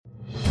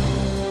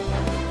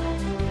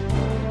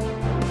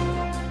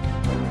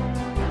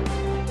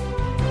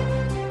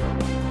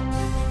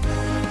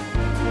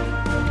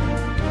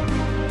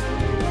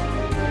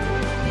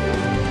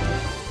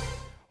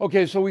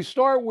Okay, so we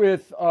start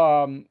with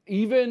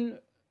even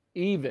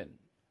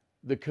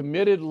the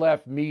committed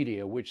left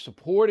media, which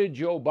supported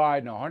Joe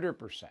Biden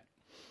 100%.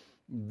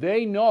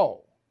 They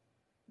know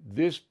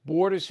this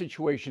border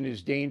situation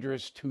is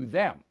dangerous to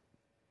them,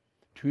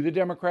 to the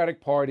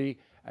Democratic Party,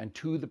 and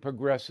to the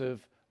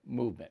progressive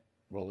movement.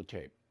 Roll the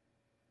tape.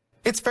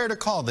 It's fair to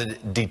call the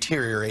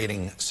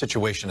deteriorating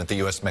situation at the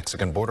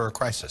U.S.-Mexican border a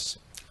crisis,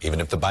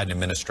 even if the Biden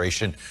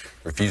administration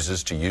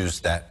refuses to use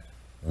that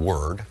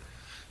word.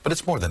 But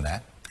it's more than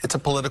that. It's a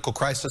political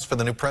crisis for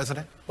the new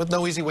president with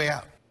no easy way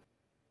out.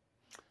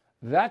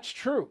 That's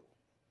true.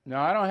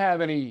 Now, I don't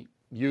have any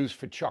use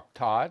for Chuck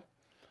Todd,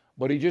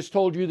 but he just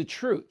told you the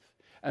truth.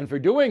 And for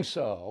doing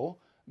so,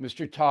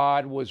 Mr.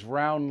 Todd was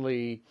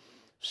roundly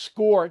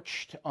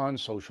scorched on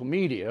social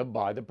media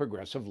by the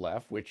progressive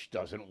left, which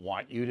doesn't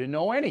want you to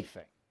know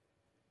anything.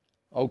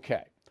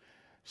 Okay,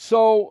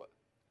 so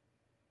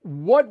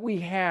what we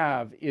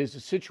have is a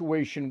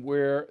situation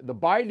where the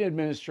Biden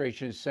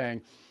administration is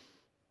saying,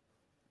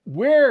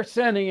 we're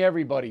sending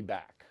everybody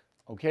back,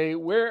 okay?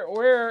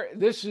 Where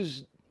this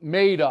is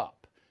made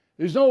up.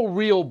 There's no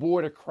real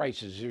border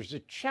crisis. There's a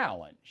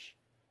challenge.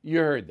 You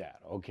heard that,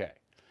 okay.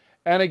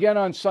 And again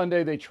on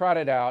Sunday, they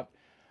trotted out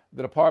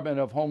the Department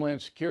of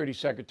Homeland Security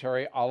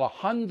Secretary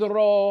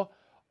Alejandro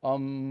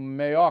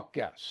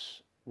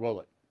Mayorkas. Roll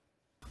it.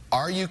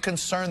 Are you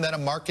concerned that a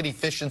market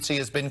efficiency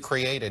has been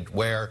created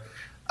where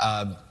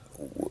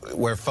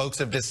folks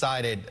have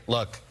decided,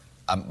 look,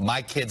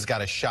 my kid's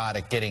got a shot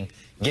at getting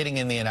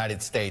in the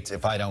United States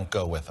if I don't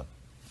go with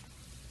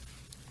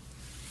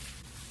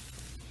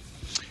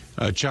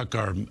them? Chuck,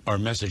 our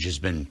message has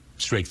been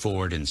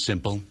straightforward and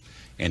simple,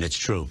 and it's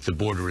true. The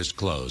border is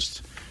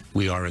closed.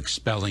 We are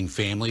expelling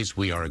families.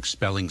 We are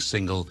expelling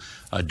single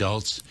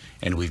adults,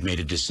 and we've made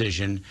a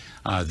decision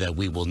that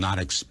we will not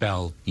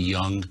expel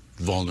young,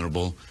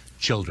 vulnerable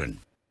children.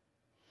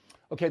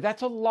 Okay,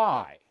 that's a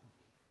lie.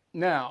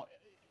 Now,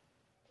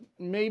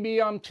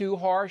 maybe I'm too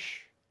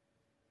harsh,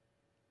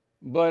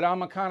 but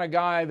I'm a kind of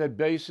guy that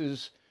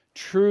bases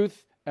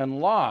truth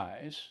and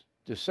lies,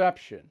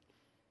 deception,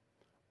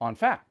 on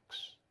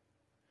facts.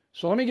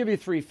 So let me give you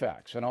 3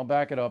 facts, and I'll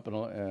back it up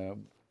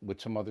with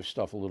some other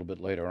stuff a little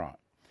bit later on.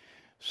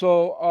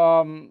 So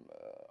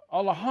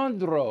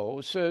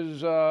Alejandro says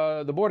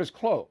the border's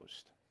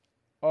closed.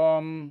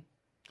 Well,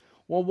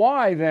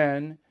 why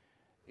then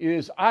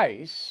is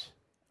ICE,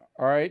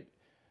 all right,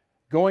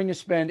 going to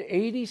spend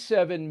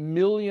 $87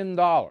 million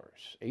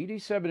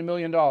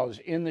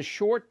in the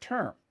short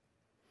term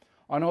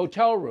on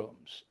hotel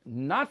rooms,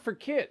 not for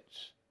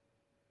kids,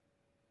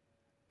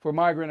 for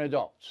migrant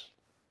adults?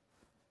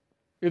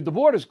 If the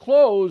border's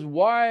closed,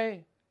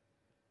 why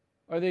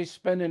are they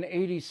spending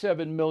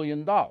 $87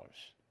 million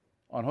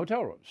on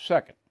hotel rooms?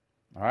 Second,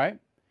 all right,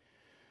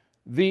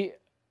 the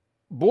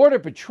Border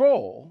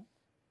Patrol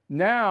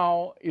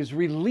now is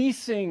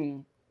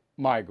releasing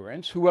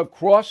migrants who have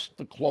crossed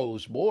the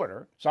closed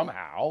border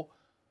somehow,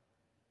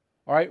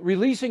 all right,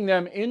 releasing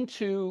them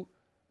into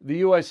the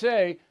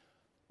USA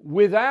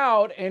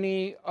without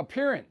any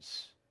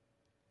appearance,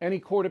 any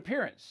court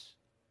appearance.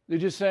 They're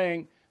just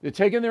saying, they're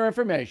taking their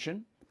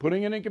information,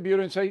 putting it in a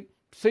computer and say,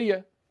 see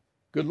ya,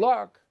 good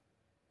luck.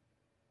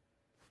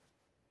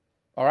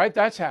 All right,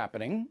 that's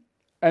happening.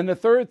 And the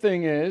third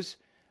thing is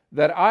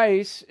that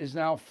ICE is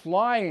now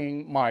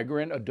flying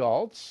migrant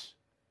adults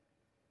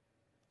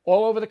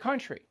all over the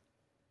country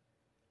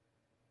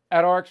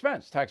at our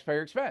expense,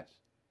 taxpayer expense.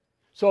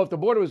 So if the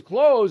border was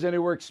closed and they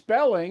were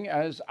expelling,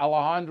 as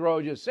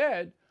Alejandro just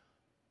said,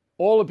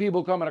 all the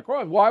people coming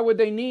across, why would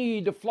they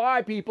need to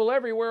fly people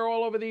everywhere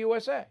all over the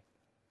USA?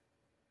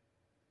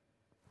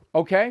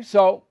 Okay,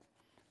 so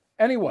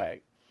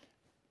anyway,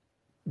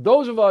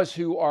 those of us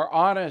who are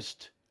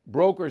honest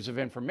brokers of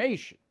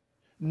information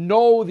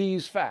know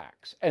these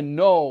facts and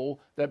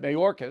know that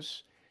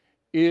Mayorkas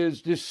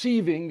is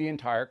deceiving the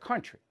entire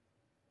country.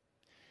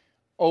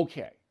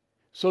 Okay,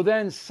 so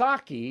then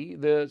Psaki,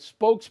 the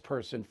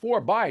spokesperson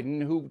for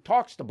Biden, who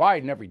talks to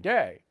Biden every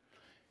day,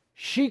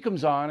 she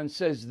comes on and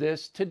says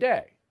this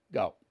today.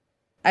 Go.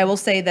 I will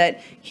say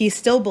that he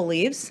still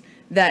believes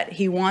that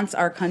he wants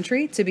our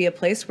country to be a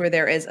place where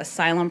there is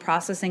asylum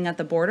processing at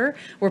the border,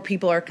 where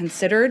people are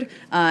considered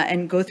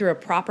and go through a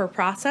proper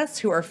process,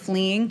 who are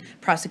fleeing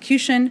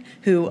prosecution,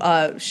 who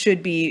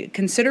should be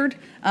considered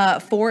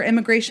for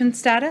immigration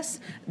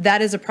status.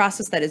 That is a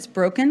process that is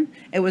broken.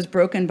 It was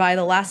broken by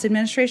the last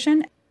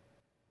administration.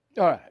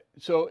 All right,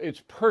 so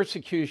it's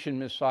persecution,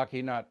 Ms.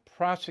 Psaki, not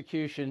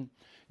prosecution.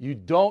 You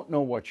don't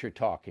know what you're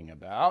talking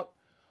about.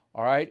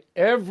 All right,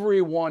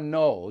 everyone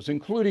knows,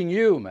 including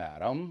you,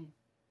 madam,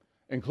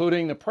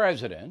 including the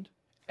president,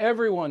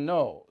 everyone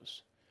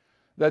knows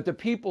that the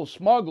people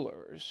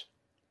smugglers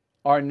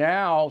are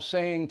now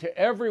saying to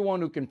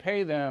everyone who can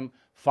pay them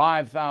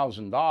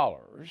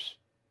 $5,000,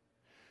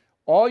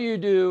 all you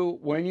do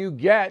when you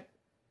get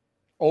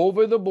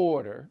over the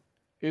border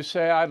is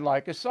say, I'd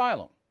like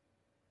asylum.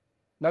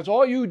 That's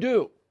all you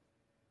do.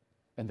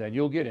 And then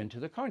you'll get into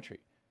the country,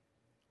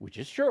 which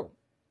is true.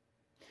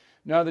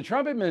 Now, the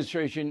Trump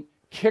administration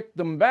kicked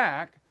them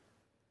back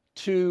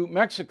to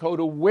Mexico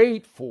to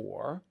wait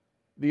for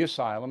the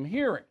asylum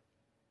hearing.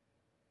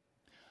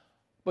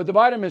 But the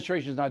Biden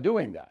administration is not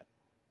doing that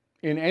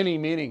in any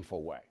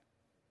meaningful way.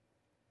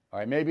 All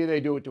right, maybe they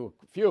do it to a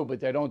few, but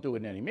they don't do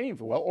it in any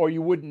meaningful way, or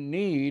you wouldn't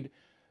need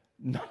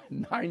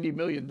 $90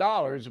 million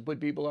to put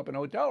people up in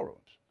hotel rooms.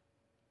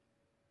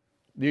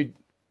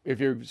 If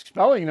you're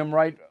expelling them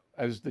right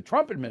as the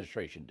Trump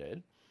administration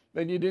did,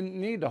 then you didn't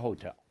need the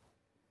hotel.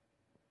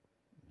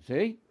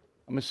 See?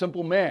 I'm a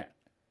simple man.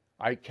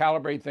 I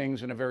calibrate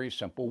things in a very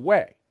simple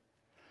way.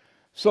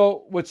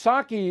 So what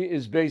Psaki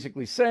is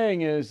basically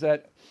saying is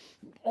that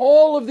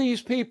all of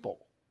these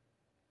people,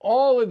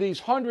 all of these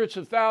hundreds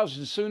of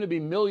thousands, soon to be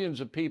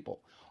millions of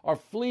people, are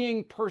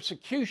fleeing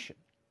persecution.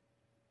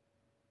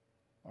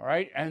 All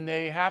right? And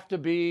they have to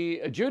be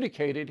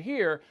adjudicated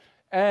here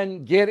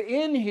and get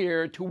in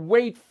here to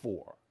wait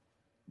for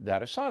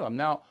that asylum.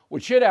 Now,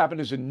 what should happen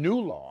is a new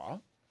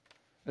law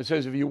that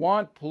says if you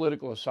want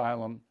political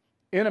asylum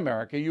in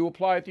America, you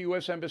apply at the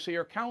U.S. Embassy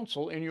or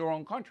Consul in your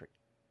own country.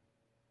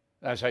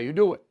 That's how you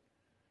do it.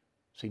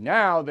 See,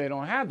 now they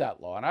don't have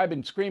that law, and I've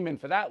been screaming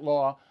for that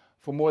law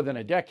for more than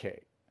a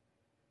decade.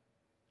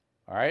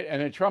 All right,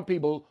 and the Trump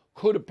people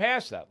could have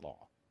passed that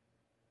law,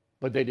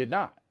 but they did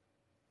not.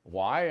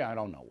 Why? I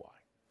don't know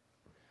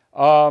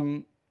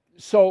why.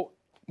 So,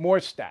 more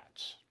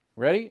stats.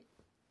 Ready?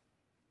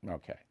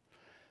 Okay.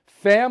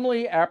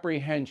 Family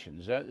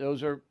apprehensions.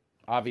 Those are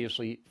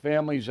obviously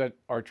families that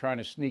are trying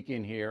to sneak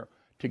in here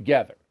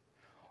together,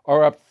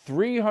 are up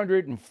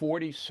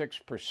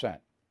 346%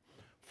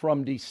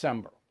 from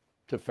December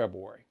to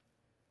February.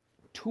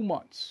 2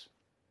 months.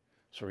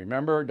 So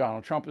remember,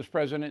 Donald Trump was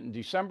president in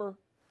December.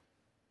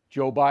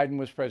 Joe Biden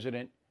was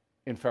president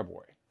in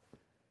February.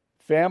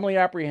 Family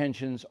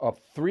apprehensions up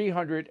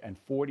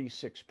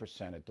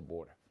 346% at the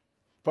border,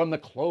 from the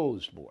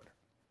closed border.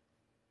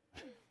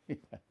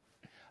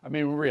 I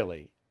mean,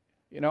 really,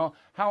 you know,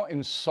 how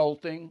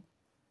insulting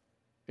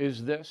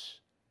is this?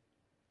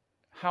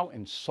 How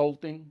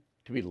insulting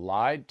to be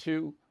lied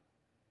to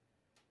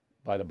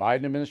by the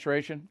Biden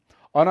administration.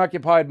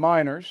 Unoccupied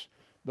minors,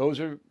 those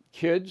are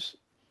kids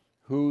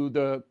who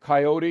the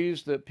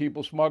coyotes, the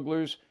people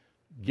smugglers,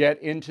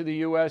 get into the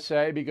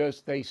USA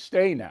because they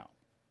stay now.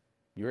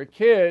 You're a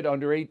kid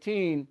under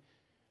 18,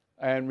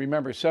 and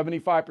remember,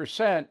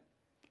 75%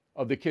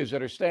 of the kids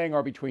that are staying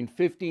are between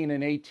 15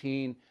 and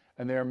 18,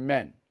 and they're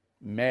men,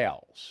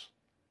 males.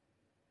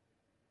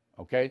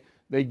 Okay?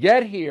 They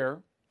get here,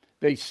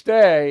 they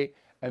stay,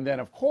 and then,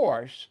 of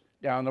course,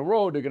 down the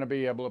road, they're going to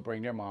be able to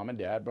bring their mom and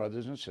dad,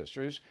 brothers and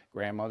sisters,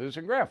 grandmothers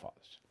and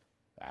grandfathers.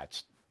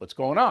 That's what's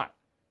going on.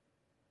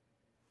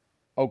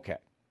 Okay.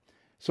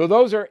 So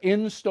those are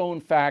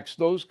in-stone facts.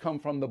 Those come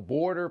from the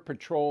Border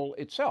Patrol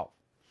itself.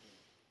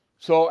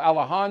 So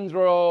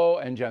Alejandro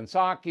and Jen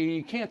Psaki,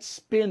 you can't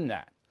spin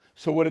that.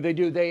 So what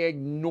do? They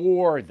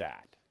ignore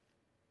that.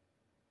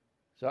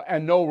 So,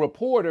 and no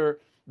reporter,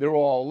 they're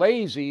all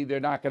lazy. They're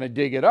not going to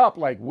dig it up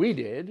like we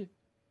did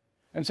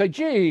and say,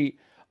 gee,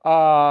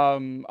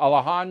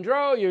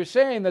 Alejandro, you're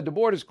saying that the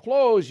border's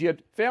closed, yet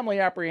family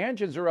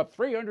apprehensions are up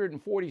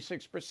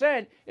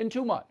 346% in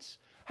 2 months.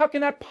 How can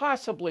that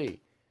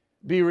possibly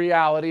be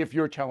reality if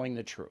you're telling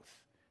the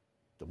truth?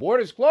 The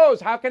border's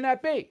closed, how can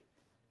that be?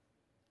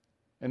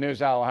 And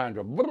there's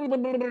Alejandro.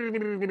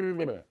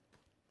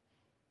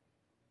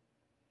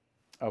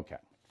 Okay.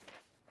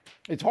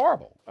 It's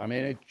horrible. I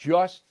mean, it's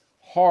just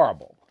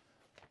horrible.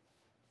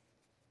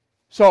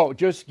 So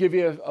just give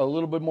you a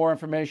little bit more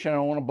information. I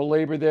don't want to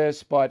belabor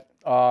this, but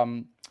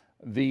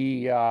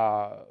the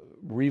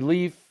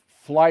relief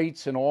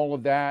flights and all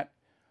of that,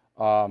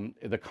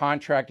 the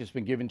contract has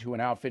been given to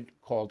an outfit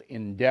called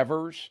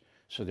Endeavors.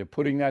 So they're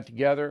putting that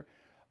together.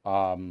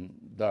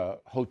 The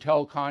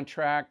hotel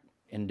contract,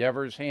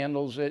 Endeavors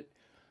handles it.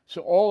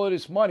 So all of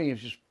this money is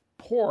just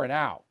pouring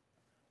out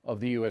of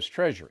the U.S.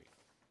 Treasury.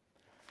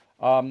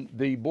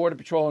 The Border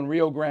Patrol in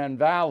Rio Grande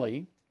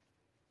Valley,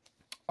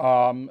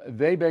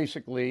 they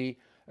basically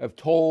have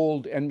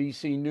told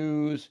NBC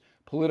News,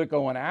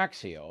 Politico, and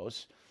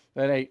Axios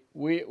that, hey,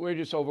 we're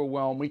just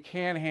overwhelmed. We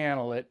can't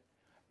handle it,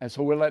 and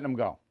so we're letting them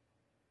go.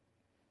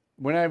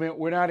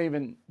 We're not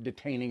even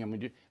detaining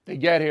them. They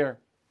get here,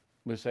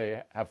 we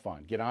say, have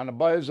fun. Get on the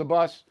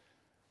bus,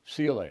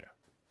 see you later.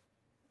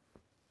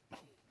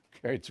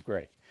 Okay, it's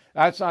great.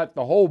 That's not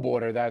the whole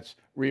border, that's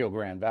Rio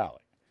Grande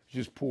Valley. It's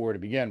just poor to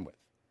begin with.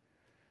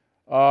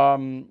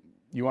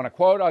 You want a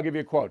quote? I'll give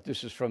you a quote.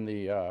 This is from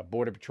the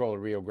Border Patrol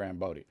of Rio Grande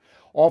Valley.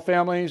 All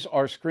families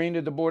are screened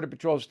at the Border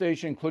Patrol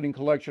station, including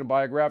collection of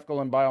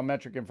biographical and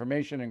biometric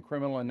information and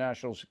criminal and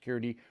national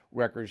security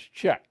records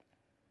checked.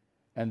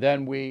 And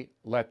then we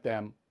let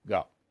them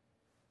go.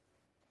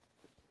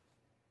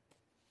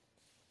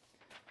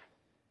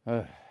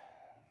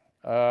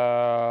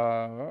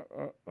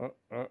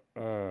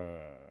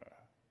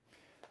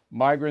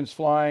 Migrants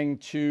flying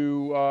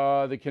to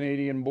the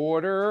Canadian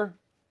border.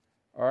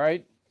 All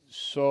right.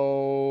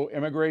 So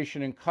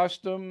Immigration and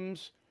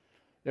Customs,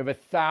 they have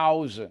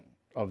 1,000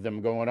 of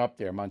them going up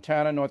there.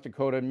 Montana, North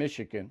Dakota, and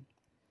Michigan.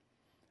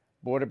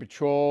 Border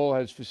Patrol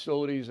has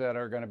facilities that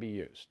are going to be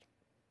used.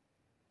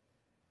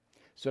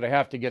 So they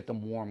have to get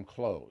them warm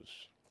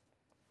clothes.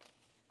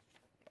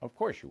 Of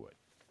course you would.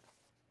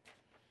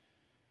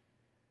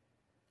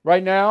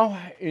 Right now,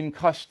 in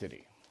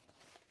custody.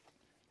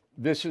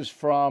 This is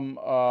from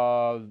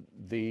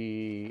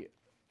the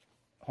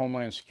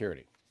Homeland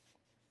Security.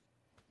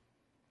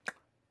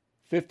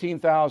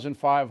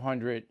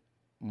 15,500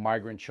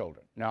 migrant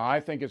children. Now, I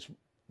think it's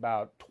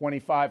about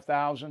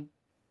 25,000.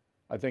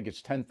 I think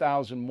it's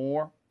 10,000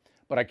 more,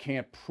 but I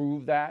can't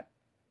prove that.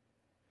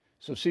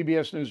 So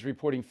CBS News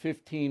reporting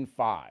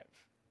 15,500.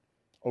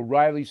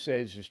 O'Reilly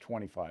says it's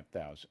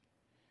 25,000.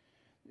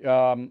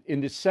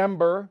 In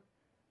December,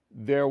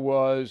 there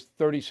was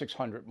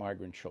 3,600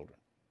 migrant children.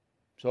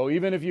 So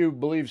even if you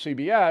believe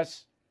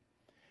CBS,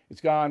 it's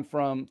gone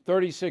from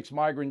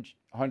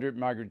 3,600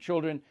 migrant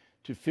children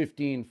to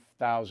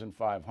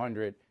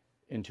 15,500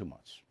 in 2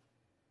 months.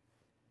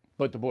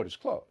 But the border's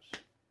closed,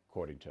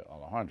 according to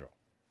Alejandro.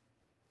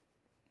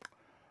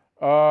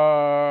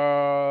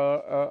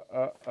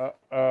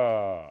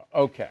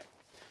 Okay,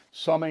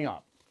 summing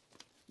up.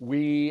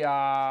 We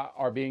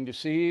are being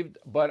deceived,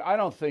 but I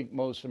don't think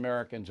most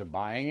Americans are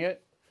buying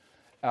it.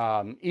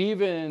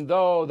 Even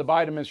though the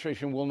Biden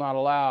administration will not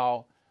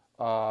allow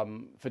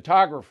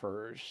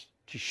photographers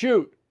to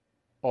shoot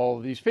all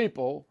of these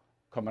people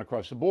coming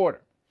across the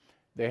border.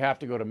 They have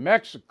to go to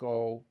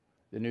Mexico,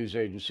 the news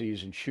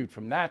agencies, and shoot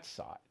from that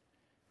side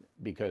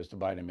because the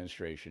Biden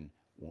administration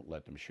won't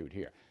let them shoot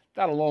here.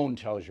 That alone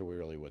tells you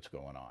really what's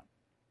going on.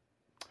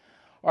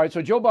 All right,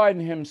 so Joe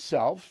Biden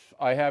himself,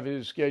 I have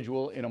his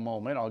schedule in a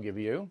moment, I'll give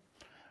you.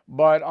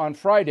 But on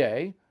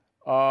Friday,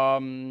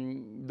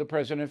 the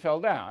president fell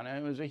down.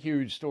 And it was a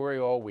huge story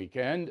all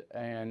weekend.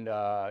 And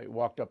he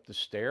walked up the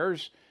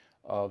stairs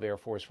of Air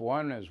Force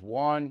One as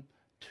 1,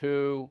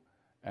 2,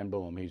 and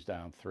boom, he's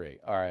down 3.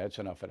 All right, that's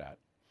enough of that.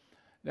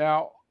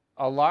 Now,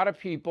 a lot of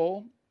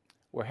people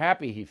were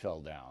happy he fell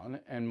down,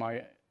 and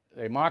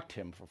they mocked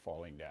him for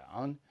falling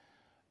down.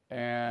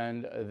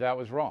 And that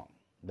was wrong.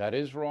 That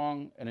is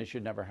wrong, and it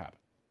should never happen.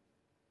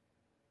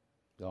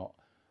 So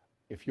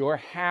if you're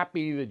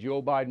happy that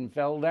Joe Biden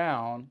fell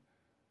down,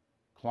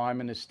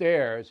 climbing the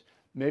stairs,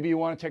 maybe you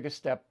want to take a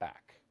step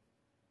back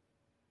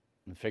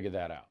and figure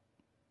that out.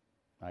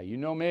 Now, you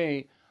know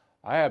me,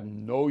 I have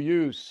no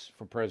use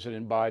for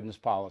President Biden's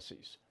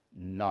policies.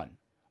 None.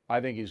 I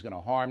think he's going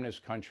to harm this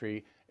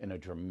country in a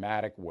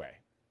dramatic way.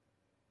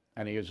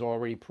 And he has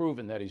already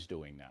proven that he's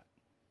doing that.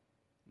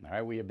 All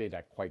right, we have made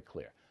that quite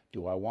clear.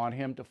 Do I want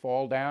him to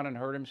fall down and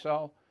hurt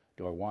himself?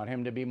 Do I want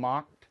him to be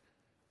mocked?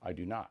 I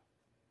do not.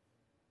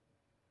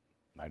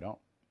 I don't.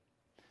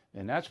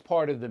 And that's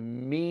part of the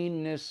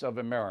meanness of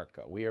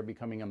America. We are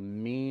becoming a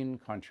mean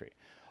country.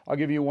 I'll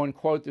give you one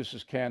quote. This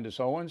is Candace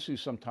Owens, who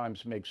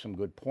sometimes makes some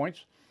good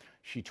points.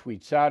 She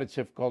tweets out, "It's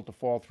difficult to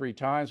fall 3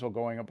 times while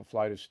going up a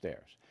flight of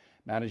stairs.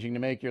 Managing to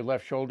make your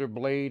left shoulder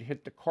blade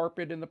hit the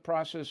carpet in the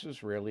process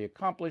is rarely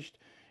accomplished,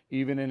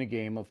 even in a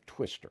game of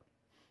Twister.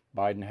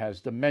 Biden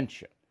has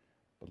dementia.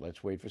 But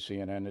let's wait for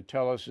CNN to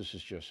tell us this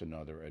is just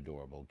another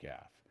adorable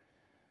gaffe."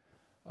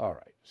 All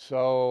right.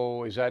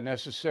 So is that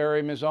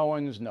necessary, Ms.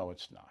 Owens? No,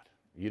 it's not.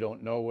 You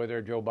don't know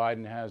whether Joe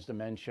Biden has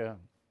dementia.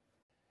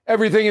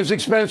 Everything is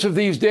expensive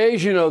these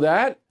days. You know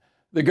that.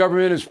 The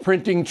government is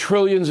printing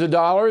trillions of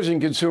dollars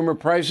and consumer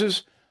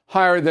prices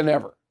higher than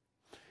ever.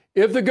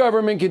 If the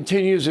government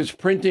continues its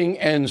printing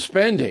and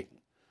spending,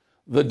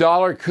 the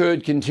dollar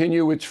could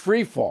continue its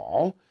free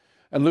fall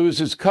and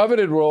lose its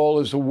coveted role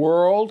as the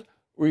world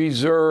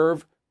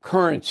reserve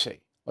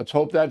currency. Let's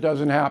hope that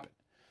doesn't happen.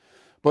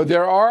 But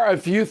there are a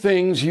few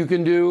things you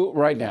can do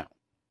right now.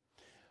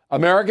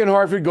 American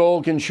Hartford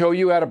Gold can show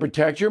you how to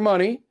protect your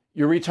money,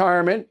 your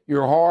retirement,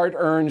 your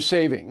hard-earned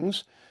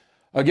savings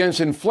against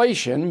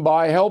inflation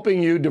by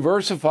helping you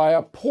diversify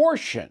a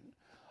portion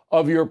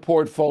of your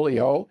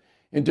portfolio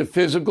into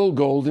physical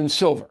gold and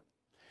silver.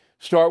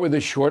 Start with a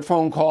short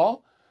phone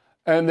call,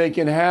 and they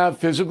can have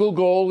physical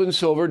gold and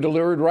silver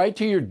delivered right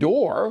to your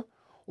door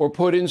or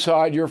put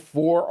inside your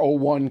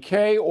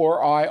 401k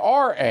or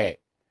IRA.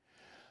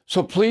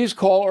 So please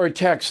call or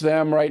text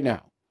them right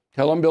now.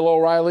 Tell them Bill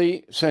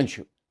O'Reilly sent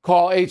you.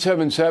 Call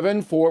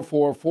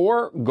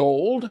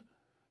 877-444-GOLD,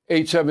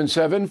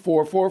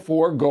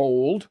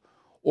 877-444-GOLD,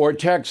 or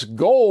text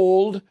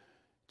GOLD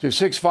to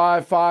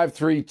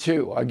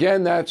 65532.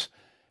 Again, that's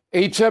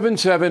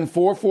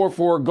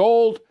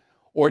 877-444-GOLD,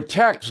 or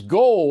text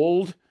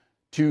GOLD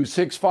to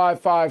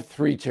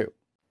 65532.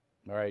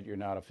 All right, you're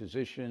not a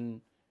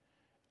physician,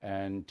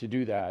 and to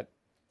do that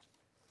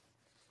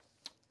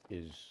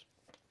is,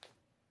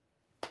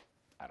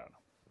 I don't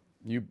know,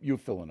 you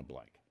fill in a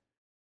blank.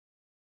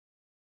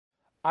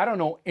 I don't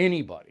know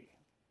anybody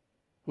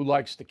who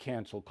likes the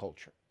cancel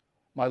culture.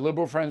 My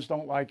liberal friends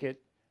don't like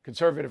it.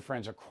 Conservative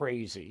friends are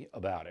crazy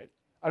about it.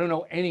 I don't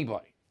know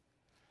anybody.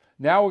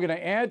 Now we're going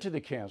to add to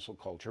the cancel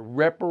culture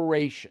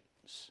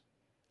reparations.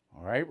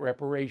 All right,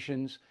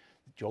 reparations.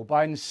 Joe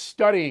Biden's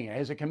studying it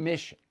as a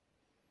commission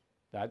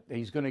that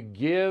he's going to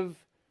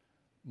give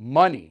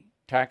money,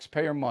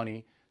 taxpayer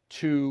money,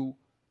 to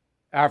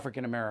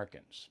African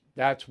Americans.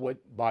 That's what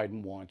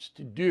Biden wants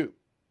to do.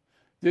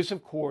 This,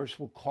 of course,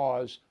 will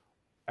cause,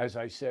 as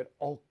I said,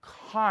 all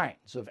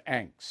kinds of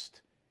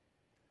angst.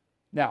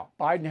 Now,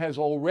 Biden has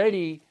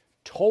already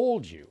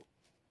told you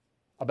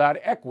about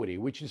equity,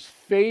 which is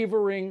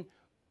favoring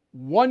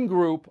one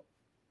group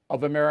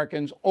of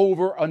Americans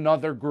over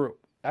another group.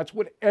 That's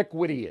what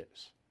equity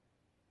is.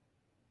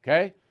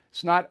 Okay?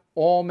 It's not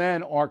all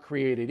men are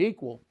created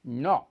equal.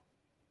 No.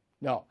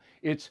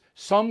 It's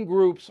some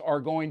groups are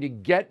going to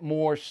get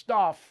more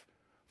stuff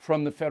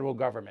from the federal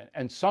government,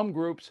 and some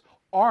groups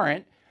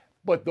aren't,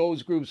 but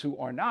those groups who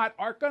are not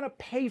are going to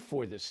pay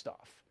for this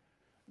stuff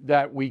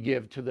that we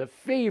give to the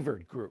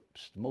favored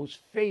groups, the most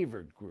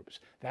favored groups.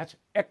 That's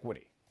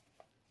equity.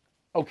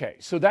 Okay,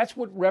 so that's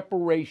what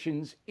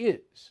reparations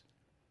is.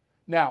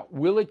 Now,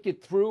 will it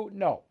get through?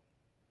 No.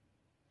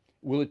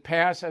 Will it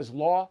pass as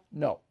law?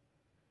 No.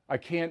 I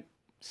can't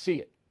see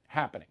it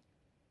happening.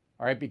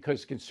 All right,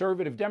 because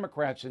conservative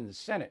Democrats in the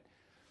Senate,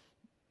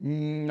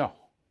 no,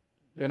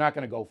 they're not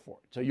going to go for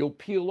it. So you'll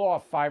peel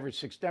off 5 or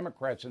 6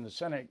 Democrats in the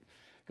Senate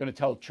going to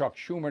tell Chuck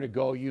Schumer to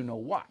go, you know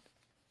what.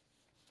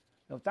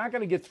 Now, it's not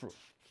going to get through.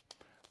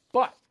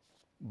 But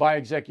by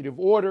executive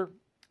order,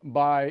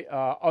 by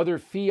other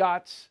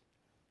fiats,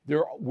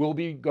 there will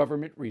be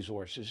government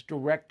resources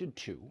directed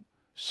to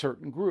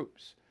certain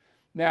groups.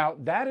 Now,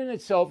 that in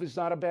itself is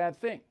not a bad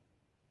thing.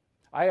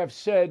 I have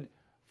said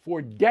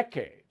for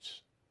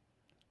decades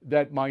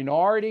that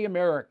minority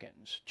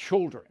Americans,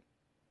 children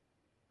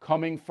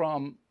coming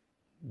from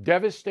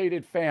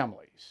devastated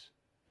families,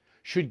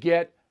 should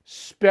get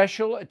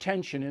special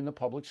attention in the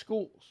public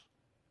schools.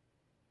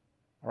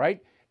 All right?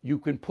 You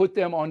can put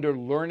them under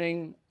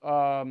learning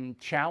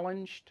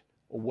challenged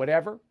or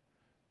whatever.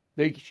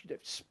 They should have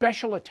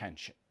special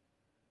attention.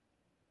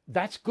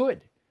 That's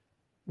good.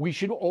 We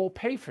should all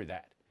pay for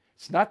that.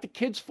 It's not the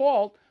kid's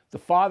fault the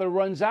father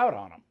runs out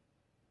on them.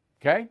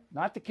 Okay?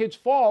 Not the kid's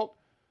fault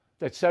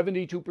that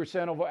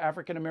 72% of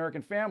African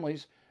American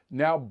families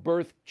now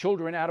birth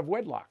children out of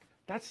wedlock.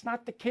 That's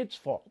not the kid's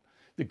fault.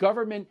 The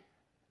government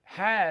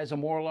has a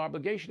moral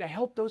obligation to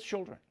help those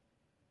children.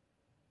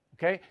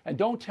 Okay? And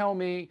don't tell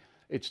me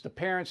it's the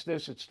parents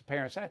this, it's the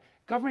parents that.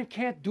 Government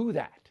can't do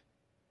that.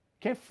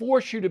 Can't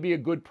force you to be a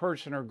good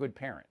person or a good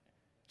parent.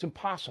 It's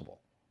impossible.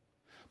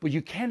 But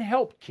you can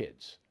help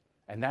kids.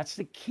 And that's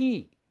the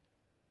key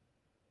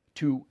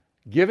to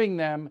giving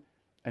them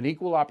an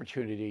equal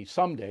opportunity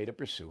someday to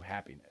pursue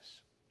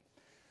happiness.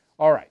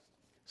 All right.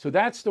 So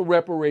that's the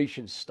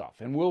reparations stuff.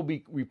 And we'll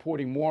be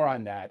reporting more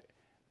on that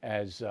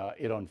as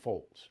it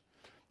unfolds.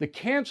 The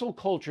cancel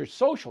culture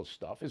social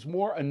stuff is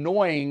more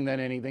annoying than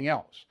anything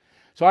else.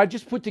 So I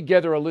just put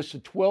together a list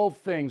of 12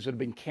 things that have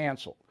been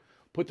canceled.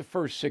 Put the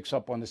first 6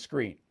 up on the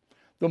screen.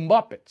 The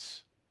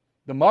Muppets.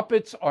 The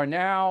Muppets are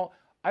now,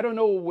 I don't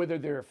know whether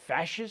they're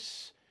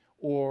fascists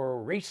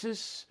or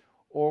racists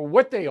or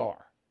what they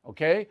are,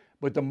 okay?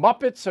 But the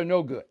Muppets are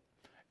no good.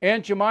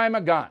 Aunt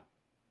Jemima gone.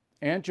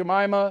 Aunt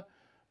Jemima,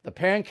 the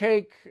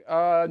pancake,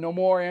 no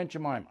more Aunt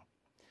Jemima.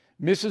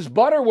 Mrs.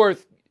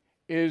 Butterworth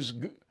is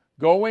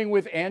going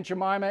with Aunt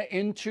Jemima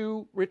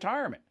into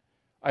retirement.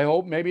 I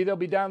hope maybe they'll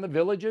be down the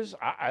villages.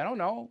 I don't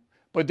know,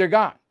 but they're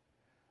gone.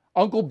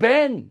 Uncle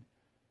Ben,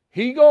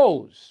 he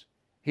goes.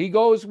 He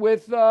goes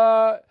with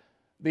the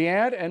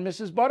aunt and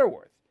Mrs.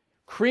 Butterworth.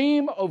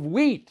 Cream of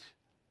wheat.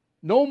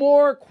 No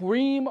more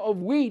cream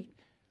of wheat.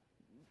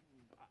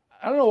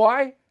 I don't know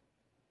why.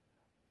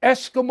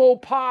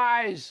 Eskimo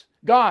pies,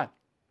 gone.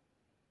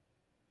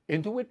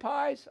 Inuit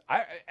pies?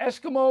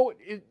 Eskimo,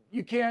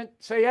 you can't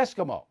say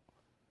Eskimo.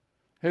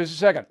 Here's a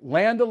second.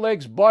 Land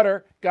O'Lakes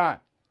butter, gone.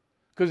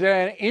 Because they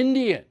had an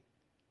Indian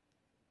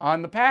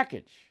on the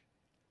package.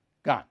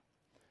 Gone.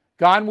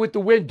 Gone with the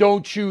Wind.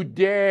 Don't you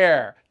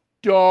dare.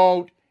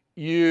 Don't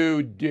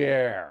you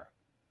dare.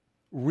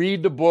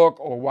 Read the book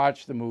or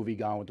watch the movie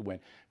Gone with the Wind.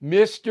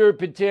 Mr.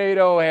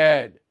 Potato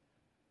Head.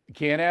 You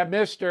can't have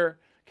Mr.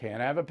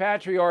 Can't have a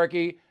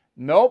patriarchy.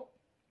 Nope.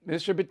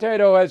 Mr.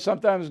 Potato Head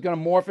sometimes is going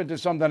to morph into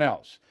something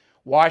else.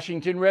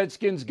 Washington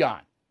Redskins,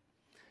 gone.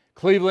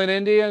 Cleveland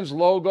Indians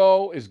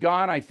logo is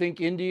gone. I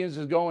think Indians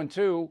is going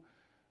too.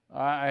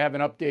 I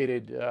haven't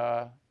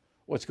updated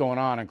what's going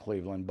on in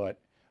Cleveland, but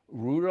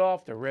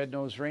Rudolph, the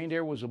red-nosed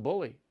reindeer, was a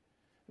bully.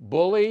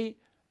 Bully,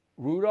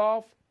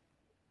 Rudolph,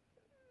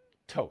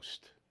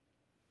 toast.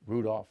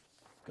 Rudolph,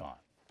 gone.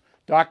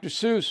 Dr.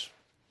 Seuss.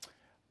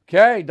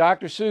 Okay,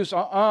 Dr. Seuss,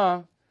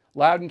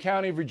 Loudoun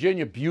County,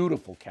 Virginia,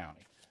 beautiful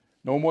county.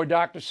 No more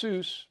Dr.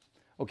 Seuss.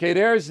 Okay,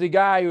 there's the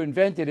guy who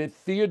invented it,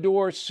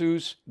 Theodore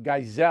Seuss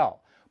Geisel,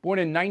 born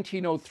in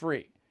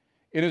 1903.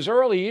 In his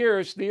early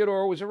years,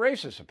 Theodore was a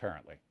racist,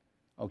 apparently.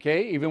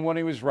 Okay, even when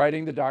he was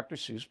writing the Dr.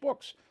 Seuss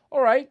books.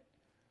 All right,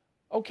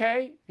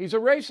 okay, he's a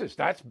racist.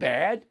 That's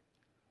bad.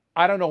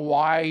 I don't know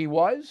why he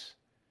was.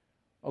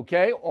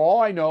 Okay, all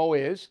I know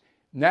is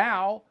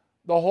now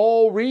the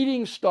whole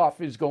reading stuff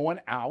is going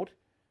out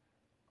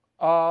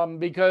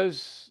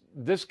because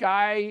this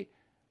guy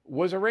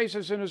was a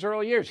racist in his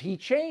early years. He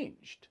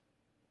changed.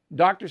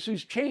 Dr.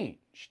 Seuss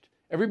changed.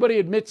 Everybody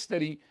admits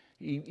that he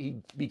he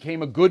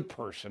became a good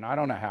person. I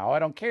don't know how. I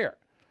don't care.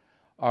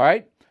 All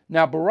right.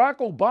 Now, Barack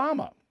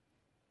Obama,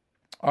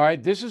 all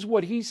right, this is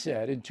what he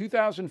said in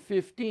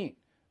 2015,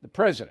 the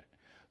president.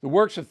 The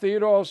works of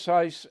Theodore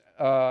Seuss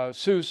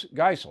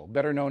Geisel,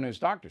 better known as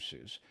Dr.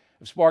 Seuss,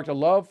 have sparked a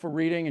love for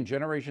reading in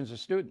generations of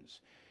students.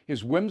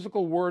 His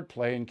whimsical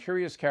wordplay and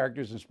curious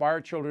characters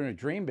inspire children to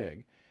dream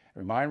big and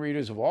remind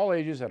readers of all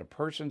ages that a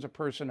person's a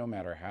person no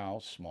matter how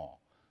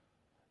small.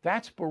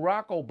 That's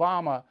Barack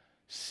Obama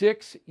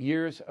 6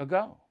 years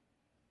ago.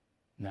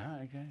 No,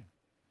 okay.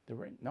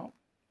 No,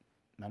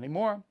 not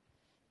anymore.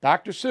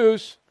 Dr.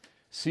 Seuss,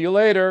 see you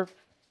later.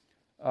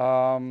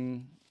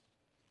 Donald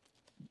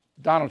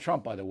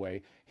Trump, by the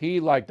way,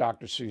 he liked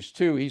Dr. Seuss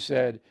too. He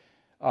said,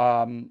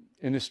 in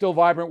the still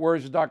vibrant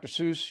words of Dr.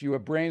 Seuss, you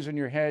have brains in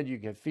your head, you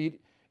get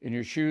feet in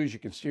your shoes, you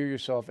can steer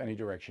yourself any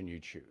direction you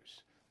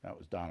choose. That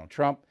was Donald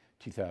Trump,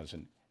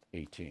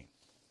 2018.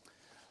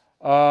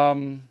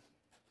 I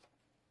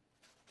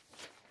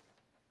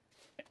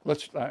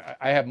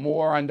have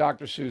more on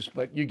Dr. Seuss,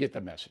 but you get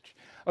the message.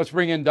 Let's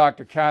bring in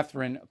Dr.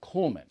 Catherine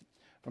Kuhlman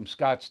from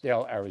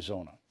Scottsdale,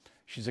 Arizona.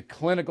 She's a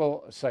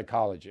clinical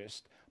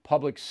psychologist.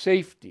 Public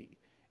safety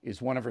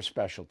is one of her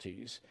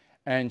specialties,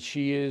 and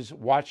she is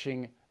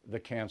watching the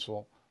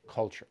cancel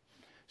culture.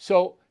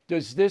 So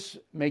does this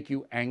make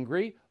you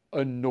angry,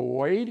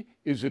 annoyed?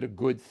 Is it a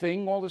good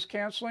thing, all this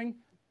canceling?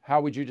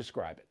 How would you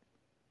describe it?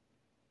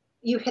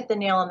 You hit the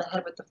nail on the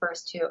head with the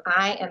first two.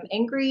 I am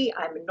angry.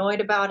 I'm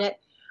annoyed about it.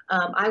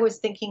 I was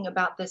thinking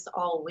about this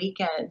all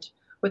weekend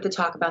with the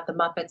talk about the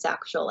Muppets,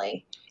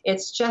 actually.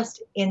 It's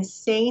just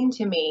insane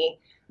to me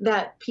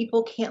that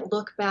people can't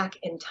look back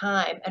in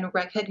time and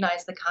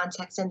recognize the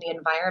context and the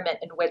environment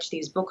in which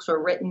these books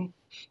were written.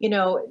 You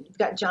know, you've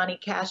got Johnny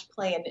Cash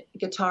playing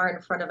guitar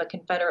in front of a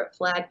Confederate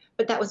flag,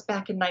 but that was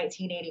back in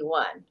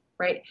 1981,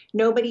 right?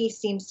 Nobody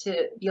seems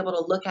to be able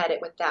to look at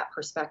it with that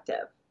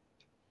perspective.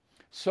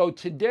 So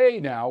today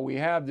now we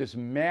have this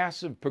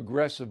massive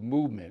progressive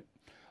movement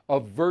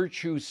of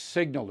virtue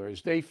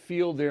signalers. They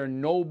feel they're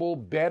noble,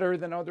 better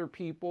than other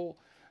people.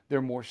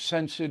 They're more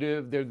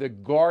sensitive. They're the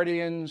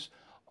guardians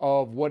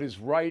of what is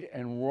right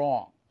and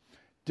wrong.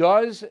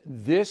 Does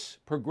this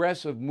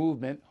progressive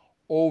movement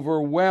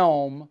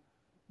overwhelm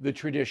the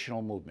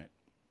traditional movement?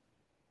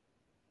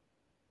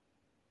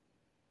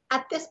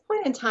 At this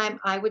point in time,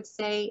 I would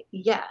say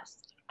yes.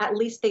 At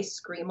least they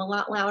scream a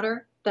lot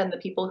louder than the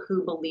people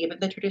who believe in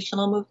the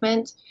traditional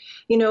movement.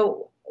 You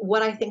know,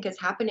 what I think is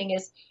happening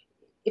is,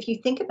 if you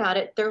think about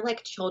it, they're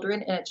like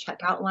children in a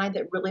checkout line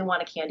that really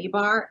want a candy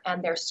bar,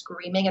 and they're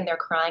screaming and they're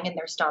crying and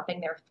they're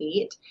stomping their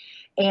feet.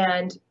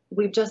 And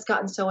we've just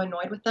gotten so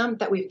annoyed with them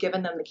that we've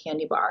given them the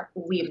candy bar.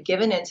 We've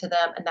given into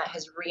them, and that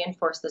has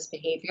reinforced this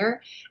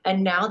behavior.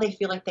 And now they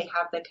feel like they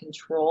have the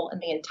control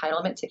and the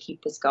entitlement to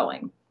keep this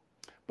going.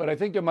 But I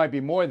think there might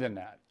be more than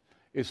that.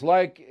 It's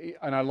like,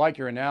 and I like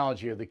your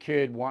analogy of the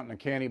kid wanting a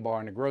candy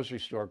bar in the grocery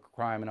store,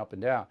 crying up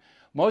and down.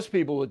 Most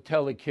people would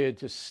tell the kid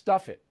to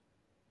stuff it,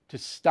 to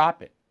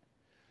stop it.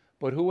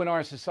 But who in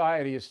our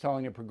society is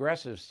telling the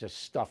progressives to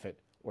stuff it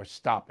or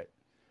stop it?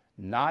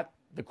 Not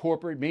the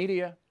corporate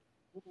media,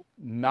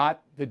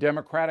 not the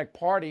Democratic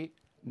Party,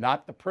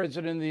 not the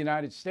President of the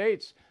United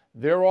States.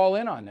 They're all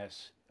in on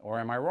this, or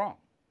am I wrong?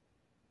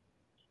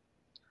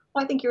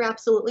 Well, I think you're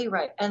absolutely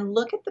right. And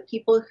look at the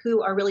people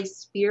who are really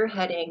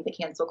spearheading the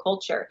cancel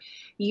culture.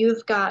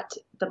 You've got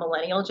the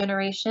millennial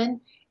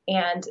generation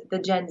and the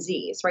Gen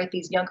Zs, right?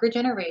 These younger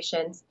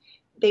generations,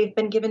 they've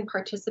been given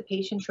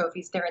participation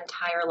trophies their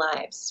entire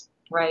lives,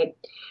 right?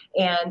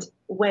 And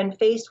when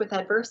faced with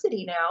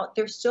adversity now,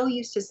 they're so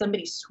used to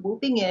somebody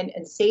swooping in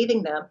and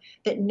saving them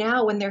that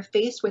now when they're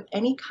faced with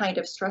any kind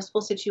of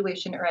stressful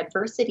situation or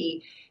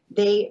adversity,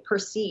 they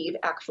perceive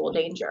actual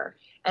danger.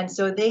 And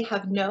so they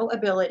have no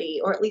ability,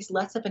 or at least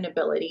less of an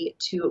ability,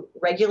 to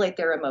regulate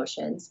their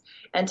emotions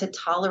and to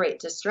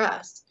tolerate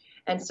distress.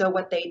 And so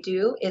what they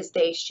do is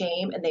they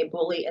shame and they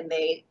bully and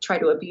they try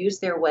to abuse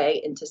their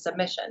way into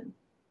submission.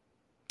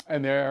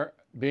 And they're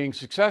being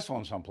successful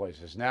in some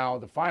places. Now,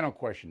 the final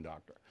question,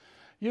 Doctor.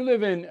 You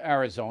live in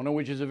Arizona,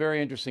 which is a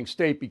very interesting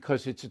state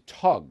because it's a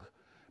tug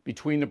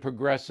between the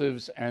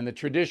progressives and the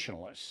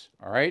traditionalists,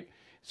 all right?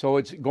 So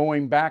it's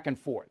going back and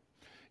forth.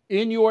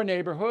 In your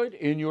neighborhood,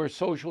 in your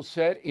social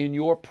set, in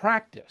your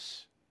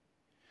practice,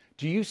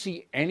 do you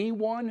see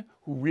anyone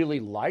who really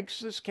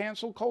likes this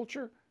cancel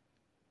culture?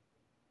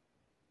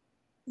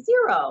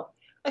 Zero.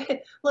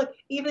 Look,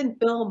 even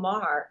Bill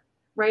Maher,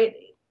 right,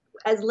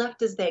 as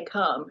left as they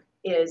come,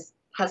 has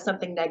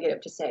something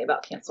negative to say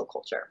about cancel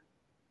culture.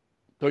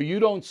 So you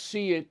don't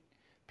see it,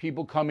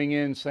 people coming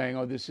in saying,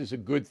 oh, this is a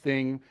good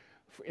thing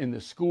in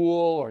the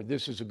school, or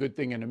this is a good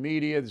thing in the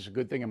media, this is a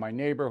good thing in my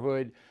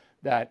neighborhood,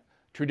 that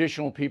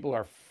traditional people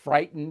are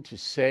frightened to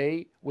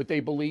say what they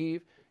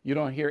believe. You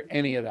don't hear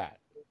any of that.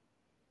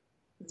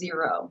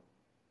 Zero.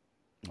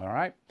 All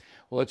right.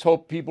 Well, let's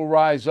hope people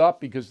rise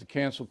up, because the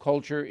cancel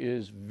culture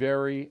is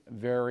very,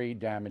 very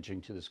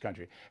damaging to this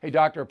country. Hey,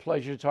 Doctor, a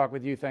pleasure to talk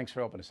with you. Thanks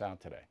for helping us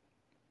out today.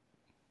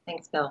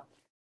 Thanks, Bill.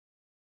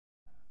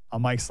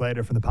 I'm Mike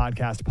Slater from the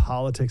podcast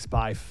Politics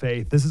by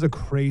Faith. This is a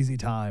crazy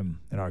time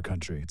in our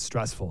country. It's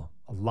stressful,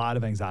 a lot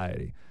of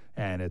anxiety,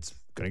 and it's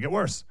going to get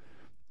worse.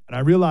 And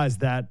I realized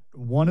that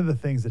one of the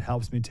things that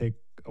helps me take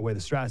away the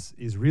stress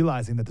is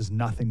realizing that there's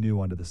nothing new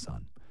under the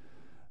sun.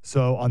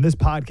 So on this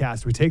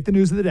podcast, we take the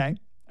news of the day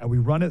and we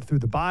run it through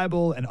the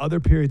Bible and other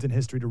periods in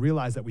history to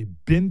realize that we've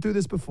been through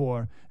this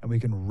before and we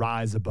can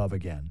rise above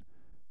again.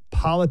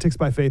 Politics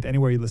by Faith,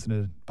 anywhere you listen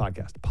to the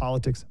podcast.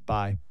 Politics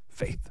by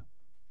Faith.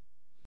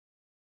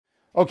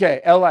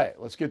 Okay, LA.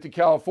 Let's get to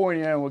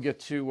California and we'll get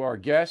to our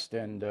guest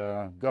and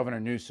Governor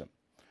Newsom.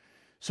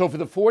 So for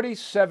the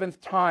 47th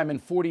time in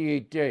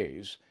 48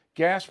 days,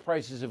 gas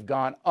prices have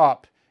gone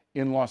up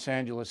in Los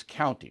Angeles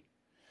County.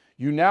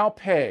 You now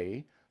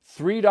pay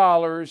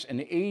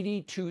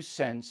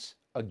 $3.82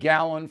 a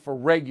gallon for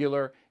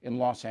regular in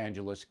Los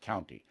Angeles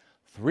County.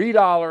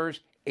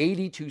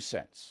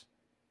 $3.82.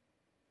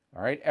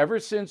 All right, ever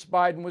since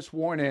Biden was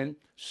sworn in,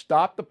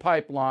 stopped the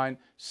pipeline,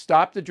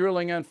 stopped the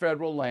drilling on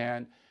federal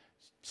land,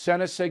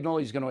 sent a signal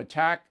he's going to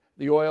attack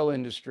the oil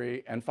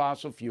industry and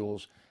fossil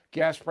fuels,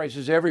 gas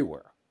prices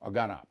everywhere are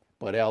gone up.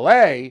 But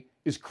LA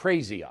is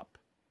crazy up.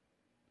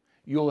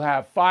 You'll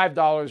have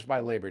 $5 by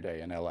Labor Day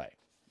in LA.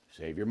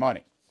 Save your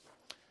money.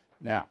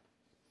 Now,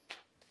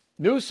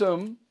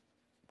 Newsom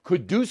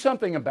could do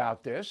something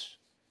about this.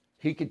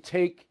 He could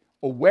take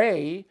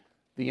away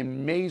the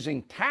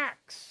amazing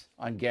tax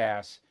on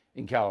gas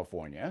in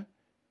California,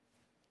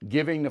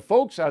 giving the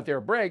folks out there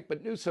a break,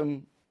 but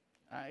Newsom,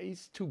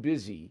 he's too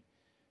busy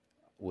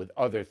with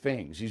other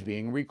things. He's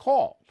being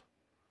recalled,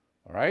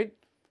 all right?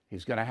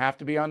 He's going to have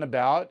to be on the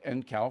ballot,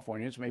 and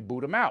Californians may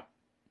boot him out.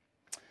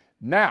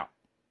 Now,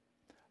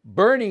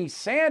 Bernie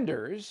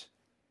Sanders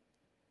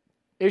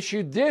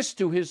issued this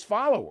to his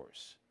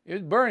followers.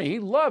 Bernie, he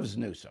loves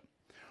Newsom.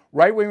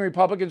 Right-wing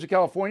Republicans of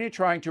California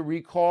trying to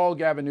recall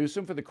Gavin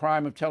Newsom for the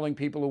crime of telling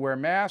people to wear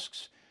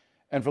masks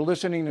and for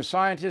listening to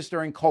scientists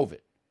during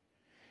COVID.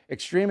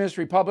 Extremist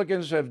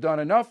Republicans have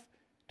done enough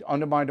to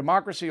undermine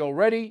democracy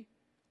already.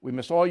 We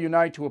must all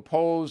unite to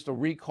oppose the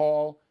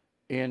recall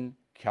in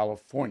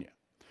California.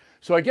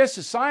 So I guess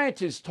the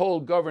scientists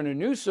told Governor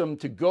Newsom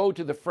to go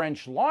to the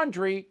French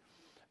Laundry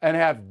and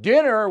have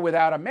dinner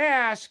without a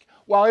mask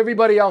while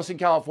everybody else in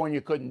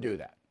California couldn't do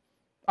that.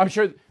 I'm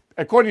sure,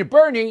 according to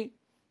Bernie,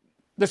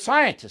 the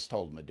scientists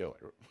told him to do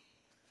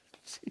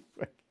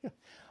it.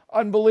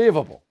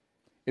 Unbelievable.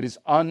 It is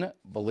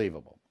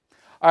unbelievable.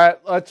 All right,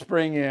 let's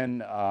bring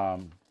in our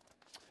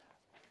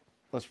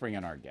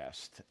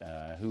guest,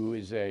 who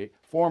is a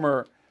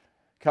former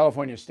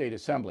California State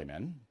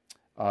Assemblyman.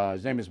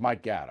 His name is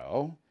Mike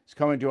Gatto. He's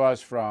coming to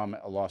us from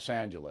Los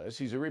Angeles.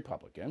 He's a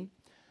Republican,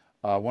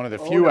 one of the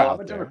few out there. I'm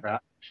a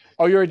Democrat.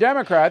 Oh, you're a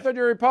Democrat? I thought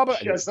you were a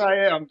Republican. Yes, I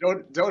am.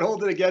 Don't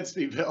hold it against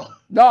me, Bill.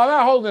 No, I'm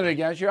not holding it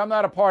against you. I'm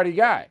not a party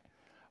guy.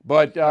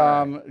 But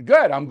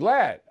good. I'm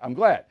glad.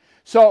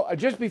 So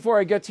just before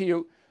I get to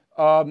you,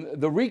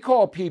 the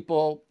recall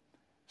people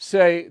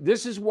say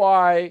this is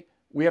why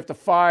we have to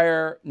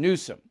fire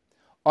Newsom.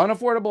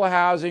 Unaffordable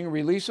housing,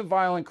 release of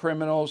violent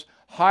criminals,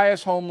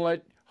 highest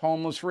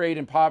homeless rate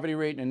and poverty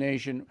rate in the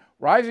nation,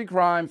 rising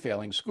crime,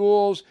 failing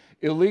schools,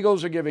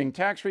 illegals are giving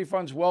tax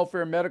refunds,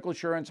 welfare, medical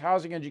insurance,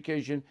 housing,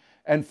 education,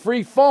 and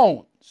free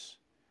phones.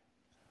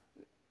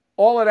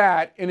 All of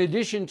that in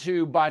addition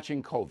to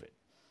botching COVID.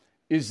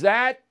 Is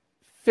that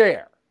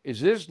fair? Is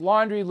this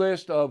laundry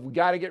list of we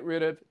got to get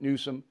rid of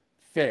Newsom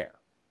fair?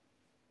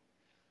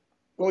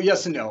 Well,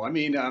 yes and no. I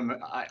mean,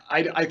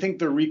 I think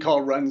the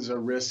recall runs a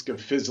risk of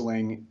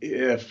fizzling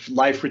if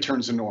life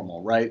returns to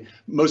normal, right?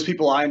 Most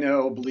people I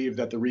know believe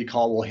that the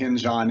recall will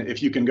hinge on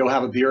if you can go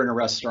have a beer in a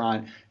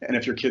restaurant and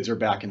if your kids are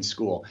back in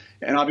school.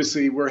 And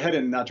obviously, we're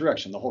headed in that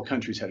direction. The whole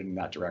country's headed in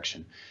that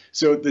direction.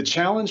 So the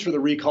challenge for the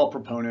recall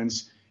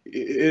proponents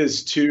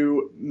is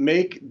to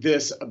make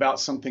this about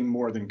something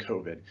more than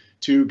COVID,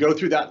 to go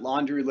through that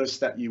laundry list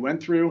that you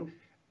went through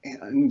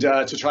and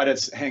to try to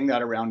hang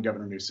that around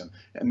Governor Newsom.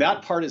 And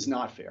that part is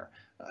not fair.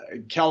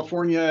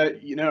 California,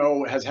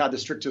 has had the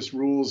strictest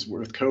rules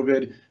with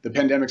COVID. The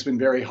pandemic's been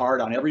very hard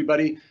on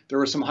everybody. There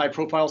were some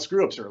high-profile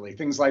screw-ups early,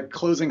 things like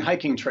closing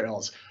hiking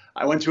trails.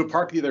 I went to a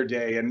park the other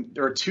day, and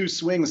there were 2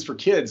 swings for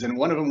kids, and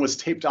one of them was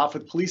taped off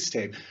with police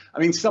tape. I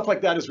mean, stuff like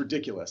that is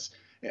ridiculous.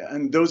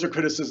 And those are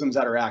criticisms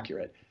that are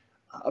accurate.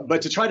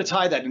 But to try to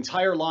tie that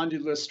entire laundry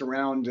list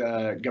around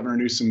Governor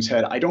Newsom's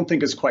head, I don't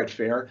think is quite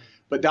fair.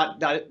 But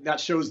that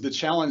shows the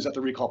challenge that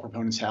the recall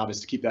proponents have is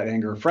to keep that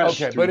anger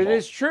fresh. Okay, but it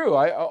is true.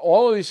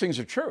 All of these things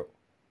are true.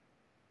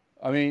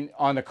 I mean,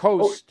 on the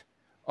coast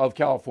of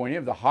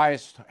California, the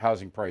highest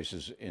housing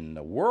prices in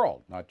the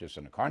world, not just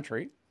in the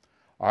country.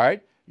 All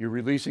right, you're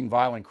releasing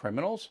violent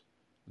criminals.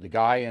 The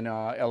guy in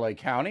LA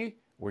County,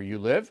 where you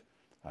live,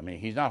 I mean,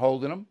 he's not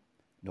holding them.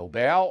 No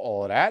bail,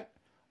 all of that.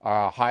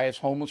 Highest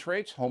homeless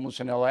rates, homeless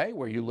in LA,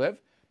 where you live,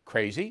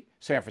 crazy.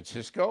 San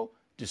Francisco,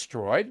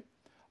 destroyed.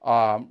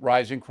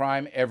 Rising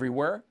crime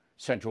everywhere.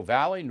 Central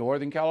Valley,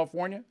 Northern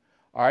California.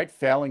 All right,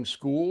 failing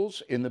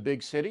schools in the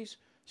big cities.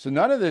 So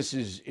none of this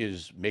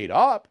is made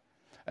up.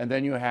 And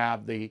then you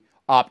have the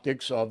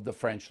optics of the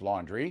French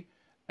Laundry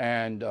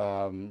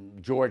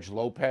and George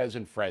Lopez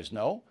in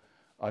Fresno,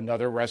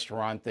 another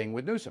restaurant thing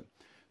with Newsom.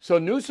 So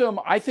Newsom,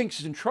 I think,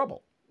 is in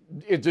trouble.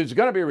 There's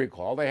going to be a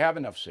recall. They have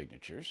enough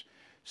signatures.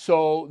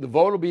 So the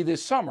vote will be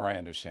this summer, I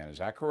understand. Is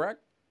that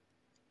correct?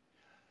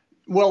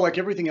 Well, like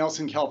everything else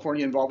in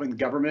California involving the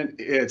government,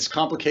 it's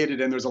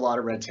complicated and there's a lot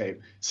of red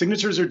tape.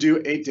 Signatures are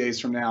due 8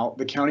 days from now.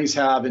 The counties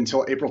have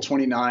until April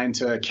 29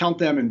 to count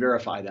them and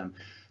verify them.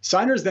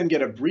 Signers then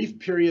get a brief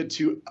period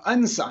to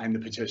unsign the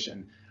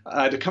petition,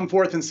 to come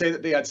forth and say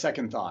that they had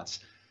second thoughts.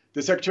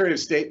 The Secretary of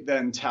State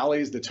then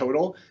tallies the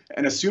total,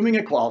 and assuming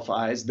it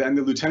qualifies, then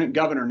the lieutenant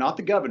governor, not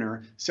the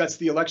governor, sets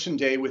the election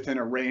day within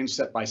a range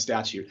set by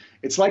statute.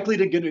 It's likely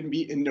to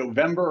be in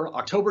November,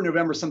 October,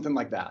 November, something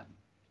like that.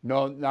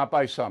 No, not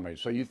by summer.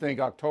 So you think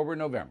October,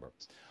 November.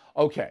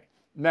 Okay.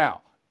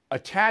 Now,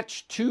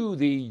 attached to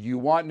the you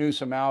want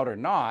Newsom out or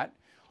not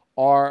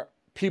are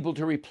people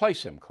to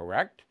replace him,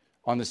 correct?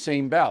 On the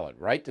same ballot,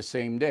 right? The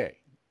same day.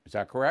 Is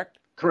that correct?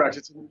 Correct.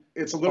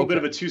 It's a little bit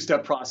of a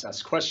two-step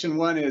process. Question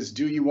one is,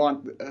 do you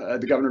want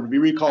the governor to be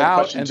recalled? Out,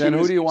 Question and then two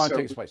who is, do you want to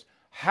take his place?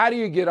 How do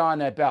you get on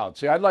that ballot?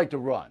 See, I'd like to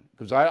run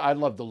because I'd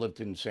love to live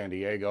in San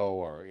Diego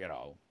or,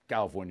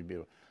 California.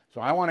 So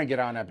I want to get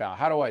on that ballot.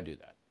 How do I do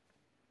that?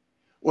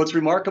 Well, it's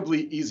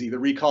remarkably easy. The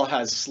recall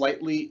has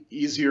slightly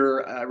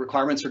easier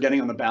requirements for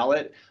getting on the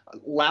ballot.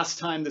 Last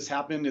time this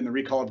happened in the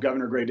recall of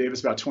Governor Gray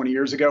Davis about 20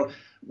 years ago,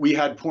 we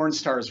had porn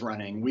stars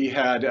running. We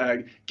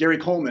had Gary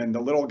Coleman,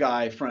 the little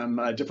guy from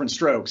Different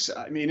Strokes.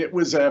 I mean, it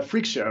was a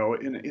freak show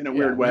in a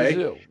weird way.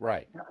 Mizzou,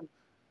 right.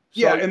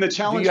 Yeah, So and the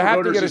challenge do you for have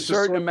to voters get a is to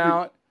certain sort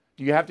amount?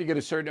 Do you have to get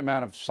a certain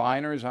amount of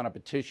signers on a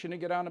petition to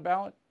get on the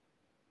ballot?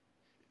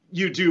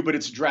 You do, but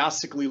it's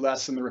drastically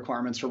less than the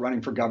requirements for running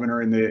for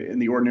governor in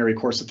the ordinary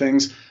course of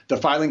things. The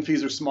filing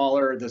fees are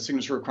smaller. The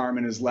signature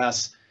requirement is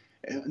less.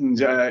 And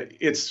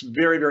it's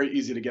very, very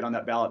easy to get on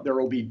that ballot. There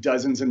will be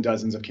dozens and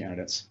dozens of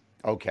candidates.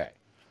 Okay.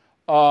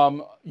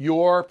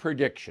 Your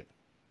prediction.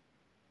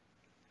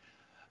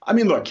 I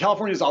mean, look,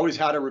 California's always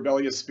had a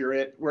rebellious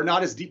spirit. We're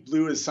not as deep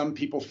blue as some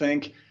people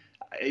think.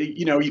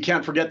 You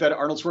can't forget that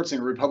Arnold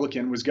Schwarzenegger,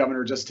 Republican, was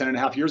governor just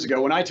 10.5 years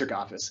ago when I took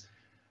office.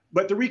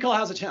 But the recall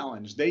has a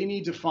challenge. They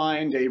need to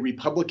find a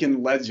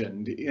Republican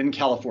legend in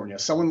California,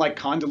 someone like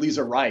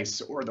Condoleezza Rice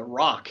or The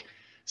Rock,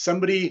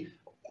 somebody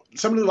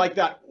like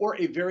that, or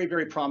a very,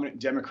 very prominent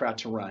Democrat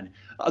to run.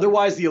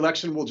 Otherwise, the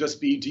election will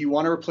just be, do you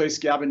want to replace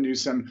Gavin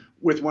Newsom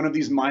with one of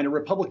these minor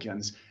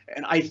Republicans?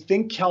 And I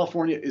think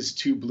California is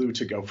too blue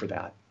to go for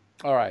that.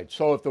 All right.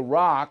 So if The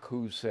Rock,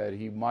 who said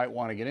he might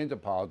want to get into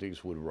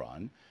politics, would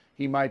run,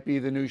 he might be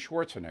the new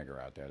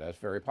Schwarzenegger out there. That's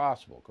very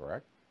possible,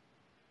 correct?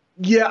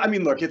 Yeah, I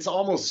mean, look, it's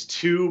almost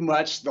too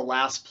much the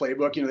last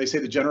playbook. They say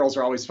the generals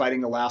are always fighting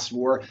the last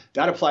war.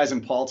 That applies in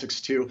politics,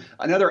 too.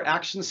 Another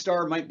action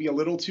star might be a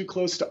little too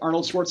close to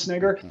Arnold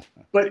Schwarzenegger,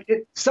 but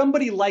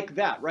somebody like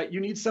that, right? You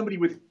need somebody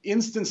with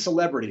instant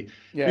celebrity.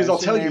 Yeah, because I'll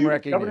tell name you,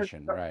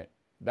 recognition, right.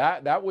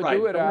 That would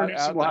do it out in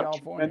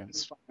California.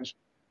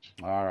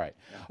 All right.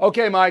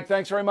 Okay, Mike,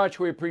 thanks very much.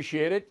 We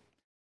appreciate it.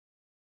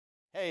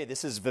 Hey,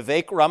 this is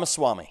Vivek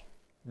Ramaswamy.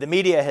 The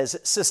media has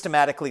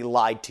systematically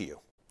lied to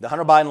you. The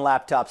Hunter Biden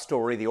laptop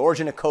story, the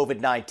origin of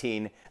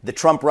COVID-19, the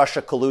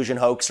Trump-Russia collusion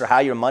hoax, or how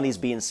your money's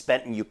being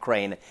spent in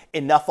Ukraine.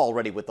 Enough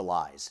already with the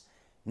lies.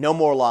 No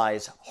more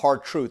lies,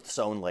 hard truths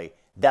only.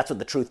 That's what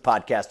the Truth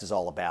Podcast is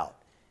all about.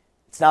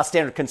 It's not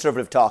standard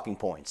conservative talking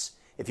points.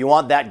 If you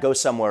want that, go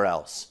somewhere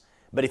else.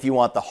 But if you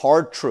want the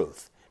hard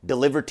truth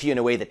delivered to you in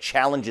a way that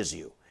challenges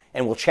you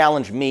and will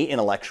challenge me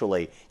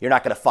intellectually, you're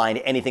not going to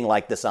find anything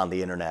like this on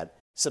the internet.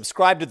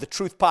 Subscribe to the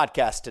Truth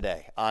Podcast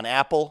today on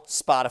Apple,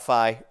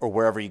 Spotify, or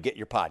wherever you get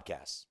your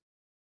podcasts.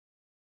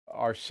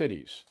 Our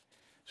cities.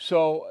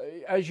 So,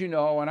 as you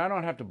know, and I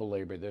don't have to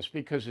belabor this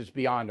because it's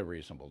beyond a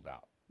reasonable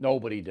doubt.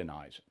 Nobody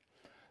denies it.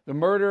 The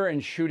murder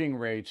and shooting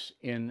rates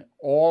in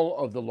all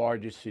of the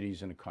largest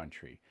cities in the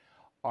country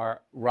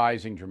are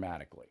rising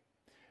dramatically.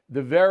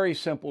 The very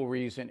simple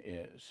reason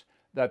is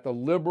that the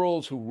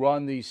liberals who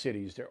run these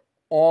cities, they're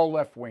all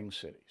left-wing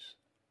cities,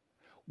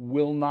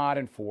 will not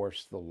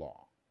enforce the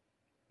law.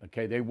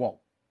 Okay, they won't.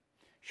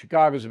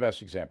 Chicago's the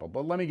best example,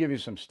 but let me give you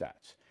some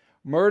stats.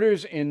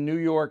 Murders in New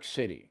York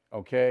City,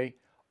 okay,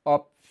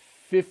 up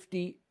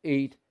 58%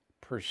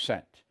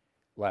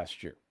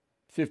 last year.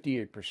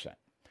 58%.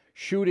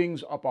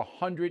 Shootings up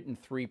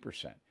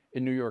 103%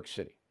 in New York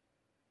City.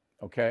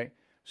 Okay?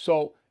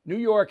 So New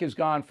York has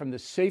gone from the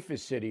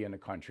safest city in the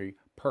country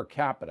per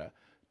capita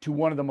to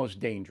one of the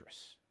most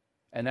dangerous.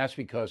 And that's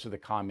because of the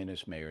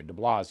communist mayor de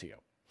Blasio.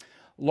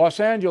 Los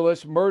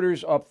Angeles,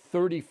 murders up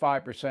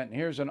 35%. And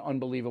here's an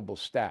unbelievable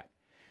stat.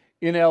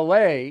 In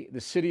LA, the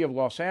city of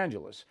Los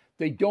Angeles,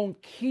 they don't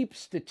keep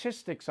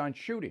statistics on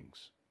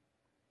shootings.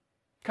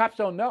 Cops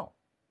don't know.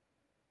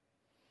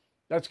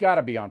 That's got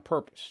to be on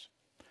purpose.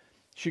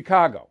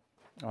 Chicago,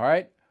 all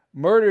right?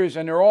 Murders,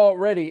 and they're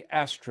already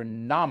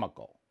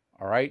astronomical,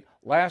 all right?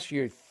 Last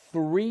year,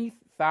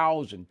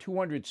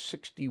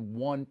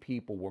 3,261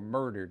 people were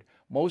murdered,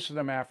 most of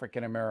them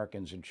African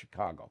Americans in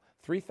Chicago.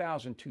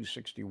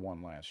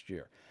 3,261 last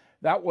year.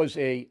 That was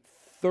a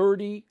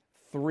 33%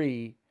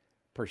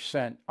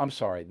 I'm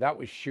sorry, that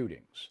was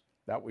shootings.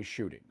 That was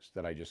shootings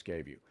that I just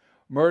gave you.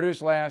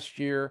 Murders last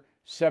year,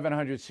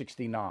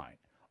 769,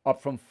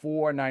 up from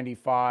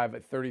 495, a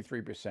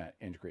 33%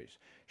 increase.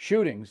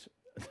 Shootings,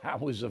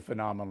 that was a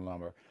phenomenal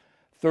number,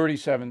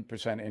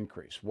 37%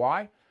 increase.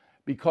 Why?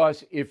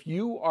 Because if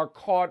you are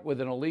caught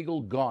with an illegal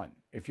gun,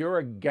 if you're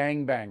a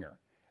gangbanger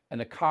and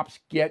the cops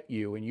get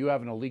you and you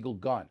have an illegal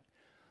gun,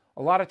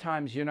 a lot of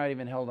times you're not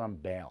even held on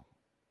bail.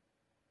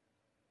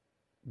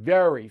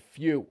 Very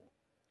few,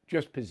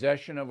 just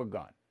possession of a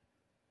gun,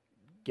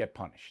 get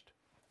punished.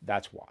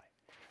 That's why.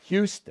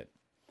 Houston,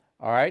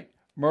 all right,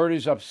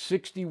 murders up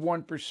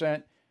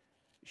 61%.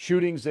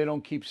 Shootings, they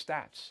don't keep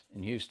stats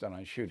in Houston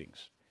on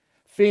shootings.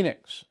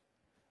 Phoenix,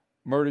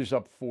 murders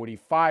up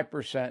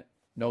 45%,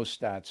 no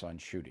stats on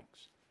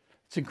shootings.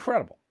 It's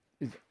incredible.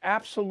 It's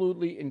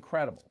absolutely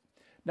incredible.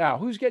 Now,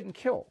 who's getting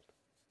killed?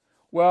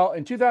 Well,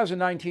 in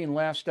 2019,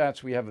 last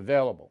stats we have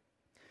available,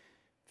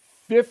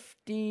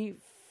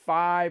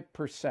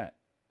 55%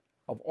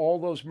 of all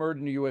those murdered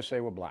in the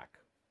USA were black.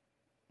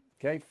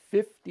 Okay,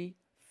 55%.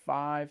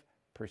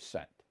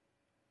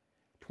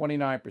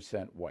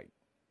 29% white.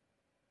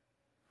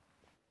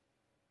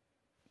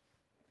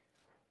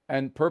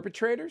 And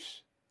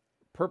perpetrators,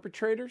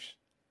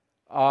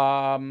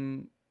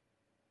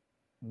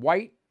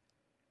 white,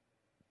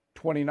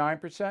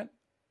 29%,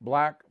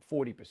 black,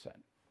 40%,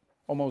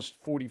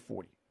 almost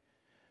 40-40.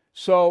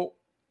 So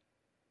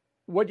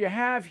what you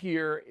have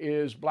here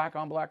is black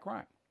on black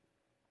crime.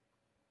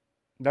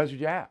 That's what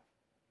you have.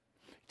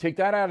 Take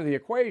that out of the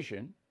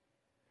equation,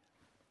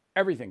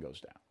 everything goes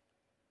down.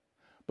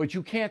 But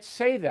you can't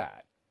say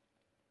that,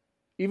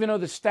 even though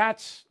the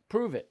stats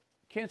prove it.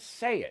 You can't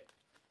say it,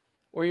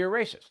 or you're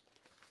racist.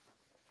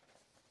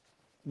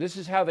 This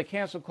is how the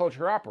cancel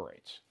culture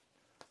operates.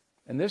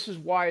 And this is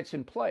why it's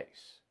in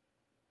place.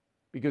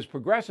 Because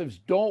progressives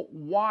don't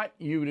want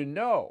you to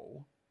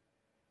know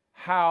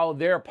how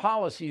their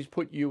policies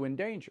put you in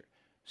danger.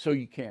 So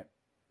you can't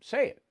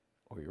say it,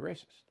 or you're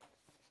racist.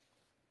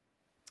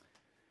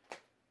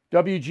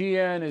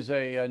 WGN is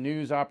a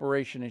news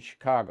operation in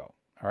Chicago,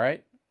 all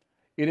right?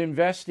 It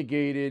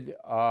investigated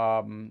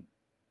felony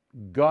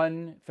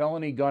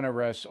gun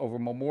arrests over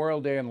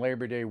Memorial Day and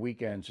Labor Day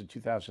weekends in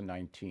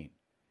 2019.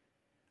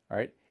 All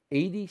right,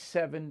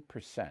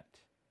 87%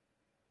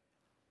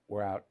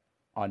 were out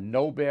on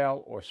no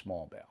bail or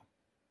small bail.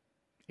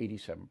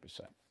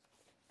 87%.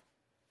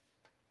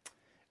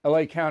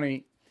 LA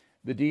County,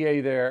 the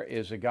DA there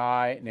is a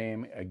guy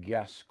named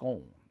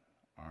Gascon.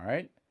 All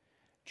right,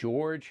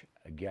 George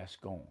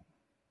Gascon.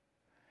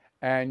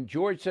 And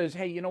George says,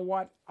 hey, you know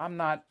what? I'm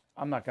not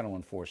going to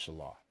enforce the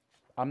law.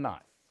 I'm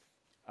not.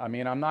 I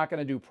mean, I'm not going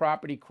to do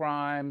property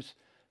crimes.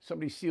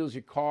 Somebody steals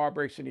your car,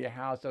 breaks into your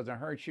house, doesn't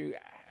hurt you.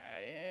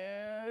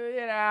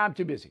 I'm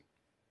too busy.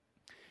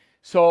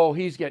 So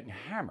he's getting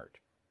hammered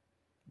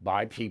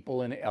by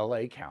people in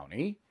LA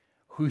County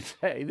who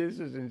say, this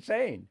is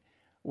insane.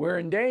 We're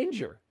in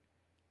danger.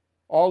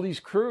 All these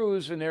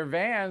crews in their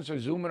vans are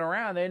zooming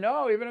around. They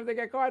know even if they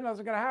get caught,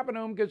 nothing's going to happen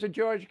to them because of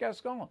George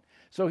Gascon.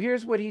 So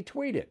here's what he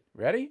tweeted.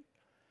 Ready?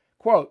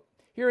 Quote,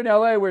 here in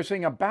LA, we're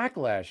seeing a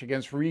backlash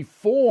against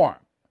reform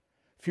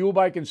fueled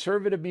by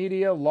conservative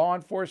media, law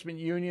enforcement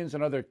unions,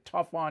 and other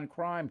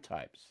tough-on-crime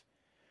types.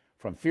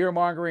 From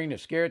fear-mongering to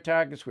scare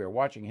tactics, we are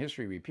watching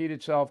history repeat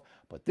itself,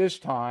 but this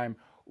time,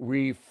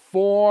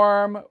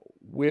 reform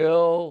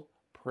will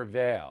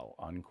prevail,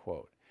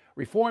 unquote.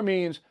 Reform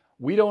means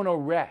we don't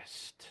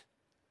arrest,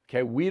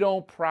 okay? We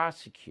don't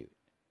prosecute.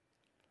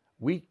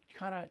 We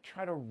kind of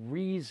try to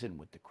reason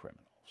with the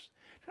criminals,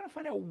 trying to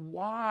find out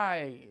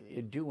why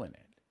you're doing it.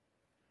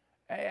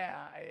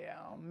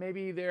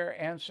 Maybe their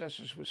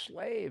ancestors were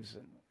slaves,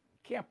 and you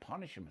can't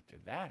punish them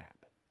if that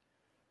happened.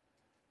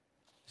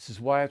 This is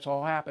why it's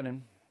all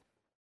happening.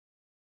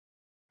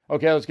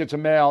 Okay, let's get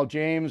some mail.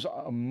 James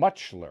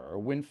Muchler,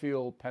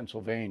 Winfield,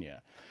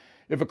 Pennsylvania.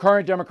 If a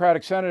current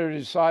Democratic senator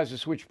decides to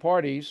switch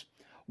parties,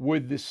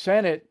 would the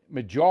Senate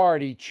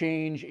majority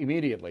change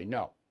immediately?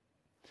 No.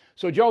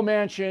 So Joe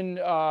Manchin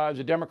is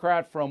a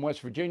Democrat from West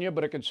Virginia,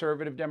 but a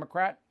conservative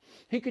Democrat.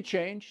 He could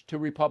change to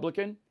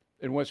Republican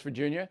in West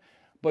Virginia,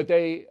 but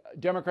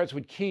Democrats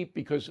would keep,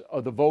 because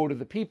of the vote of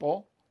the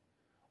people,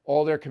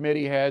 all their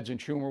committee heads, and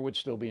Schumer would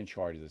still be in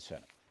charge of the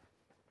Senate,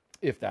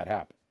 if that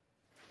happened.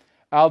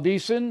 Al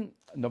Deason,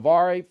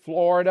 Navarre,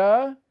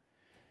 Florida.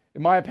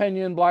 In my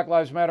opinion, Black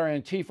Lives Matter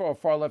and Antifa are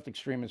far-left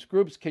extremist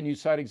groups. Can you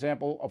cite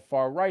example of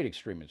far-right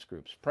extremist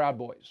groups? Proud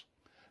Boys.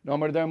 A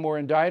number of them were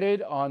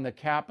indicted on the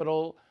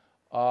Capitol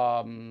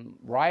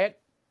riot,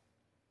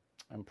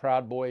 and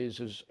Proud Boys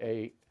is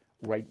a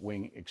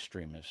right-wing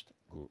extremist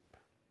group.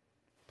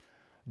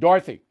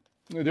 Dorothy,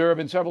 there have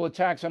been several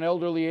attacks on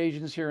elderly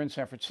Asians here in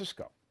San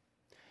Francisco.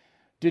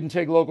 Didn't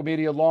take local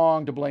media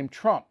long to blame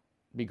Trump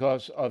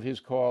because of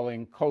his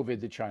calling COVID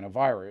the China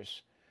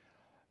virus.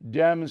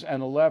 Dems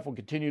and the left will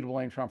continue to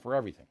blame Trump for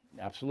everything.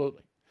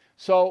 Absolutely.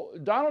 So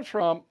Donald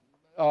Trump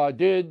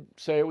did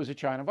say it was a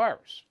China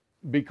virus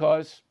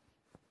because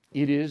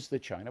it is the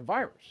China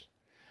virus.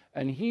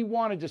 And he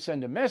wanted to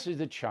send a message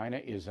that China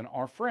isn't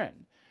our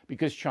friend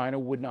because China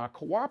would not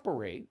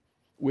cooperate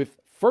with,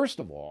 first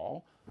of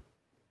all,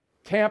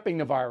 tamping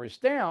the virus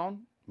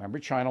down. Remember,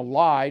 China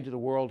lied to the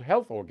World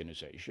Health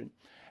Organization.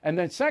 And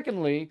then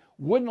secondly,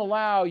 wouldn't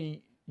allow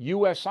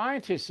U.S.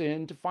 scientists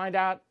in to find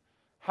out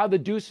how the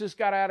deuces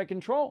got out of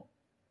control.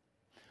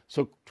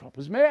 So Trump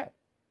was mad.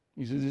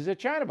 He says, "Is it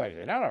China?" But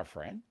they're not our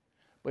friend.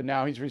 But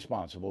now he's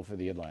responsible for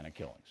the Atlanta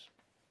killings.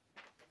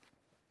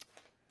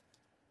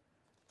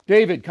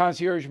 David,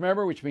 concierge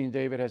member, which means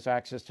David has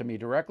access to me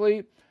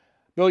directly.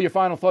 Bill, your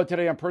final thought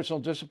today on personal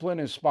discipline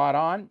is spot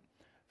on.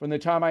 From the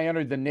time I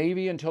entered the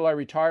Navy until I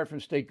retired from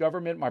state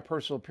government, my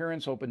personal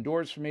appearance opened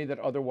doors for me that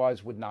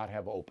otherwise would not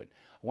have opened.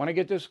 I want to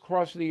get this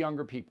across to the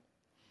younger people.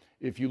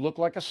 If you look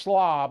like a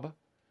slob,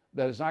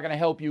 that is not going to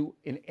help you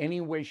in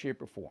any way,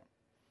 shape, or form.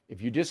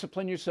 If you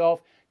discipline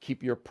yourself,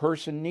 keep your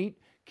person neat,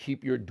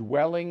 keep your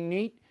dwelling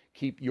neat,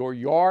 keep your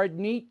yard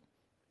neat,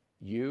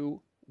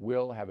 you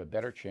will have a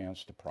better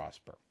chance to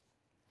prosper.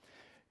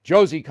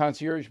 Josie,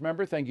 concierge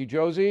member. Thank you,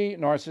 Josie.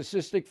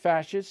 Narcissistic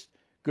fascist.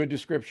 Good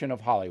description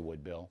of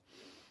Hollywood, Bill.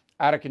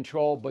 Out of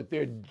control, but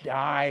they're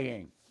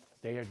dying.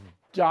 They are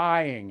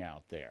dying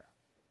out there.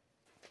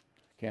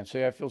 Can't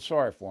say I feel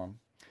sorry for them.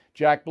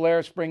 Jack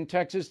Blair, Spring,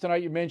 Texas.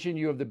 Tonight you mentioned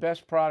you have the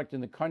best product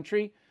in the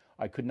country.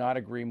 I could not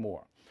agree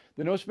more.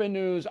 The No Spin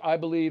News, I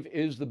believe,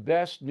 is the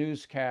best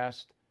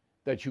newscast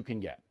that you can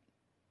get.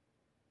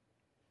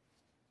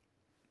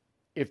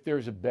 If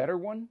there's a better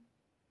one,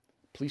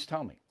 please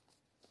tell me.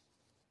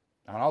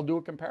 And I'll do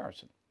a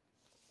comparison.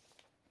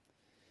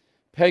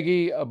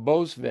 Peggy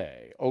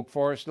Bosve, Oak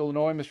Forest,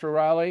 Illinois. Mr.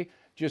 O'Reilly,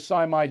 just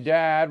signed my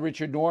dad,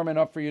 Richard Norman,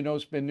 up for your No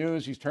Spin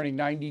News. He's turning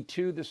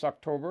 92 this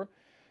October.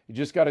 He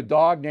just got a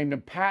dog, named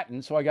him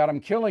Patton, so I got him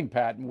Killing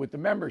Patton with the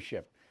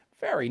membership.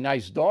 Very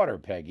nice daughter,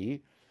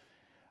 Peggy.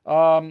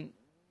 I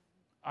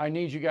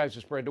need you guys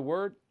to spread the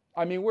word.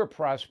 I mean, we're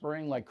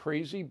prospering like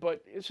crazy,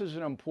 but this is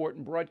an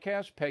important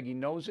broadcast. Peggy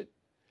knows it.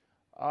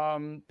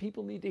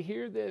 People need to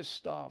hear this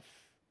stuff.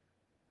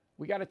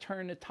 We got to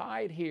turn the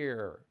tide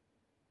here.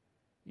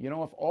 You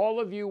know, if all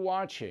of you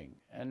watching,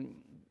 and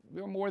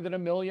there are more than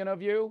 1 million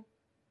of you,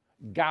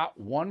 got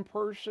one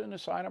person to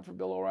sign up for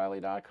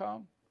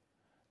BillO'Reilly.com,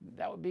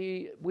 that would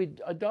be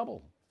a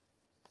double.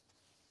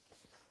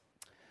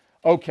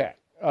 Okay.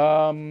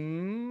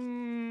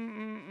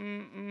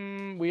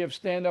 We have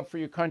Stand Up for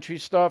Your Country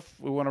stuff.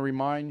 We want to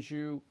remind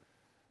you,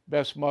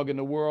 best mug in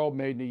the world,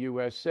 made in the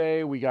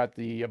USA. We got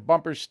the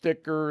bumper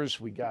stickers.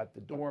 We got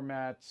the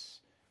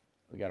doormats.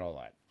 We got all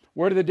that.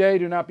 Word of the day,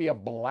 do not be a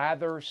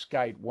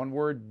blatherskite. One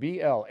word,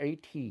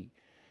 BLATHERSKITE,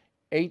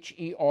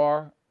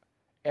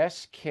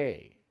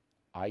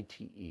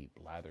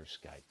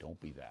 blatherskite. Don't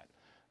be that.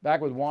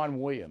 Back with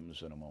Juan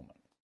Williams in a moment.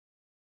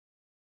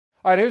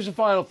 All right, here's the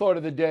final thought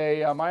of the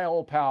day. My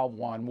old pal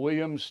Juan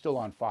Williams, still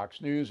on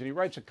Fox News, and he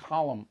writes a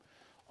column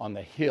on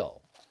The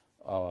Hill.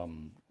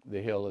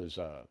 The Hill is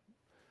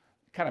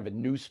kind of a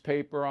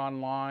newspaper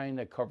online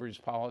that covers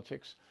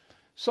politics.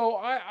 So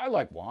I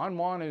like Juan.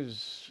 Juan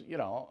is, you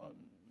know,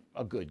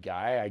 a good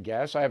guy, I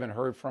guess. I haven't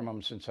heard from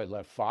him since I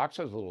left Fox.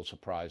 I was a little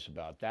surprised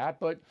about that.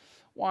 But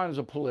Juan is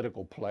a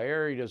political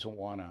player. He doesn't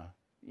want to,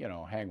 you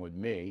know, hang with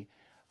me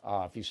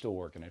if he's still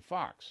working at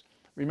Fox.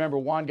 Remember,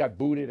 Juan got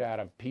booted out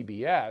of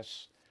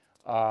PBS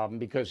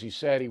because he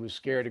said he was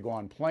scared to go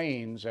on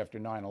planes after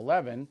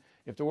 9/11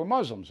 if there were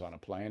Muslims on a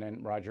plane,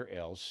 and Roger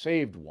Ailes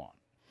saved Juan.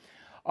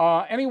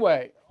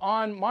 Anyway,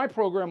 on my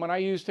program, when I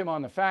used him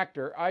on The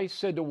Factor, I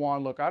said to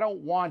Juan, look, I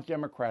don't want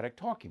Democratic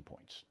talking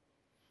points.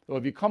 So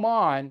if you come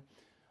on,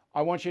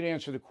 I want you to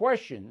answer the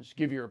questions,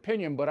 give your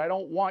opinion, but I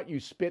don't want you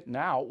spitting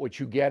out what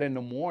you get in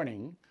the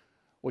morning,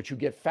 what you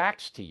get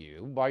faxed to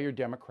you by your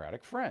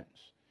Democratic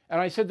friends. And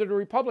I said to the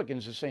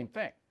Republicans the same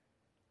thing.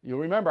 You'll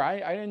remember, I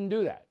didn't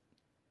do that.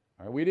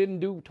 All right, we didn't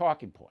do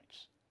talking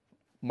points.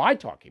 My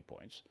talking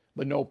points,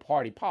 but no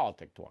party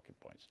politic talking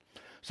points.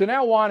 So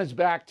now Juan is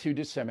back to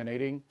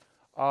disseminating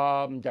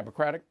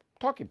Democratic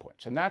talking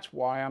points. And that's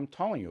why I'm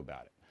telling you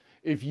about it.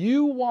 If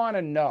you want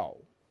to know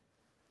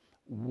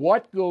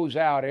what goes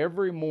out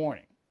every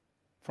morning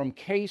from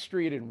K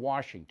Street in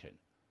Washington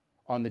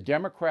on the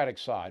Democratic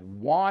side,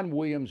 Juan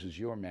Williams is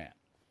your man.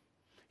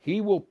 He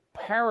will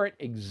parrot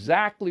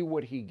exactly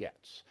what he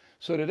gets.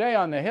 So today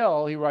on The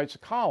Hill, he writes a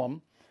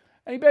column,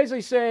 and he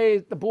basically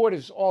says the board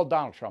is all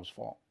Donald Trump's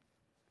fault.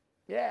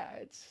 Yeah,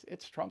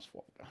 it's Trump's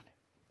fault.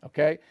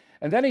 Okay?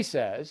 And then he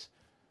says,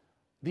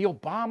 the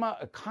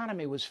Obama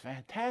economy was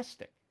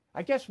fantastic.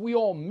 I guess we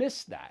all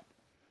missed that.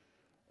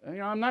 You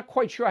know, I'm not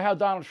quite sure how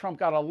Donald Trump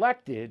got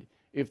elected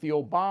if the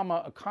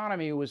Obama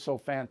economy was so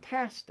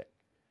fantastic.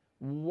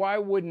 Why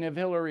wouldn't have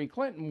Hillary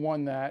Clinton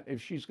won that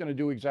if she's going to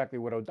do exactly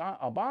what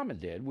Obama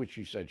did, which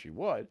she said she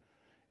would?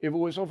 If it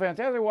was so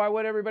fantastic, why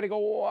would everybody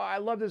go, oh, I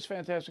love this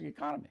fantastic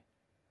economy?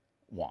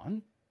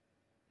 One.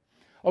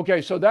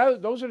 Okay, so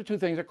those are the two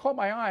things that caught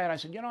my eye, and I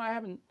said, you know, I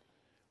haven't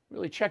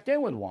really checked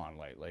in with Juan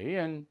lately,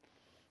 and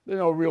there's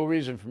no real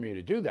reason for me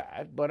to do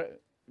that,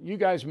 but you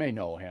guys may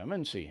know him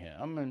and see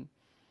him, and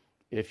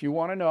if you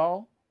want to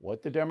know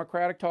what the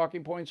Democratic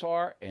talking points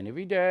are, and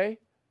every day,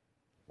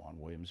 Juan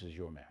Williams is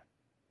your man.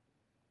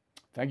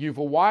 Thank you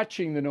for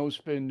watching the No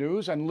Spin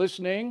News and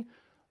listening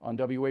on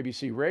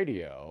WABC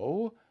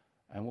Radio,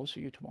 and we'll see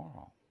you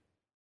tomorrow.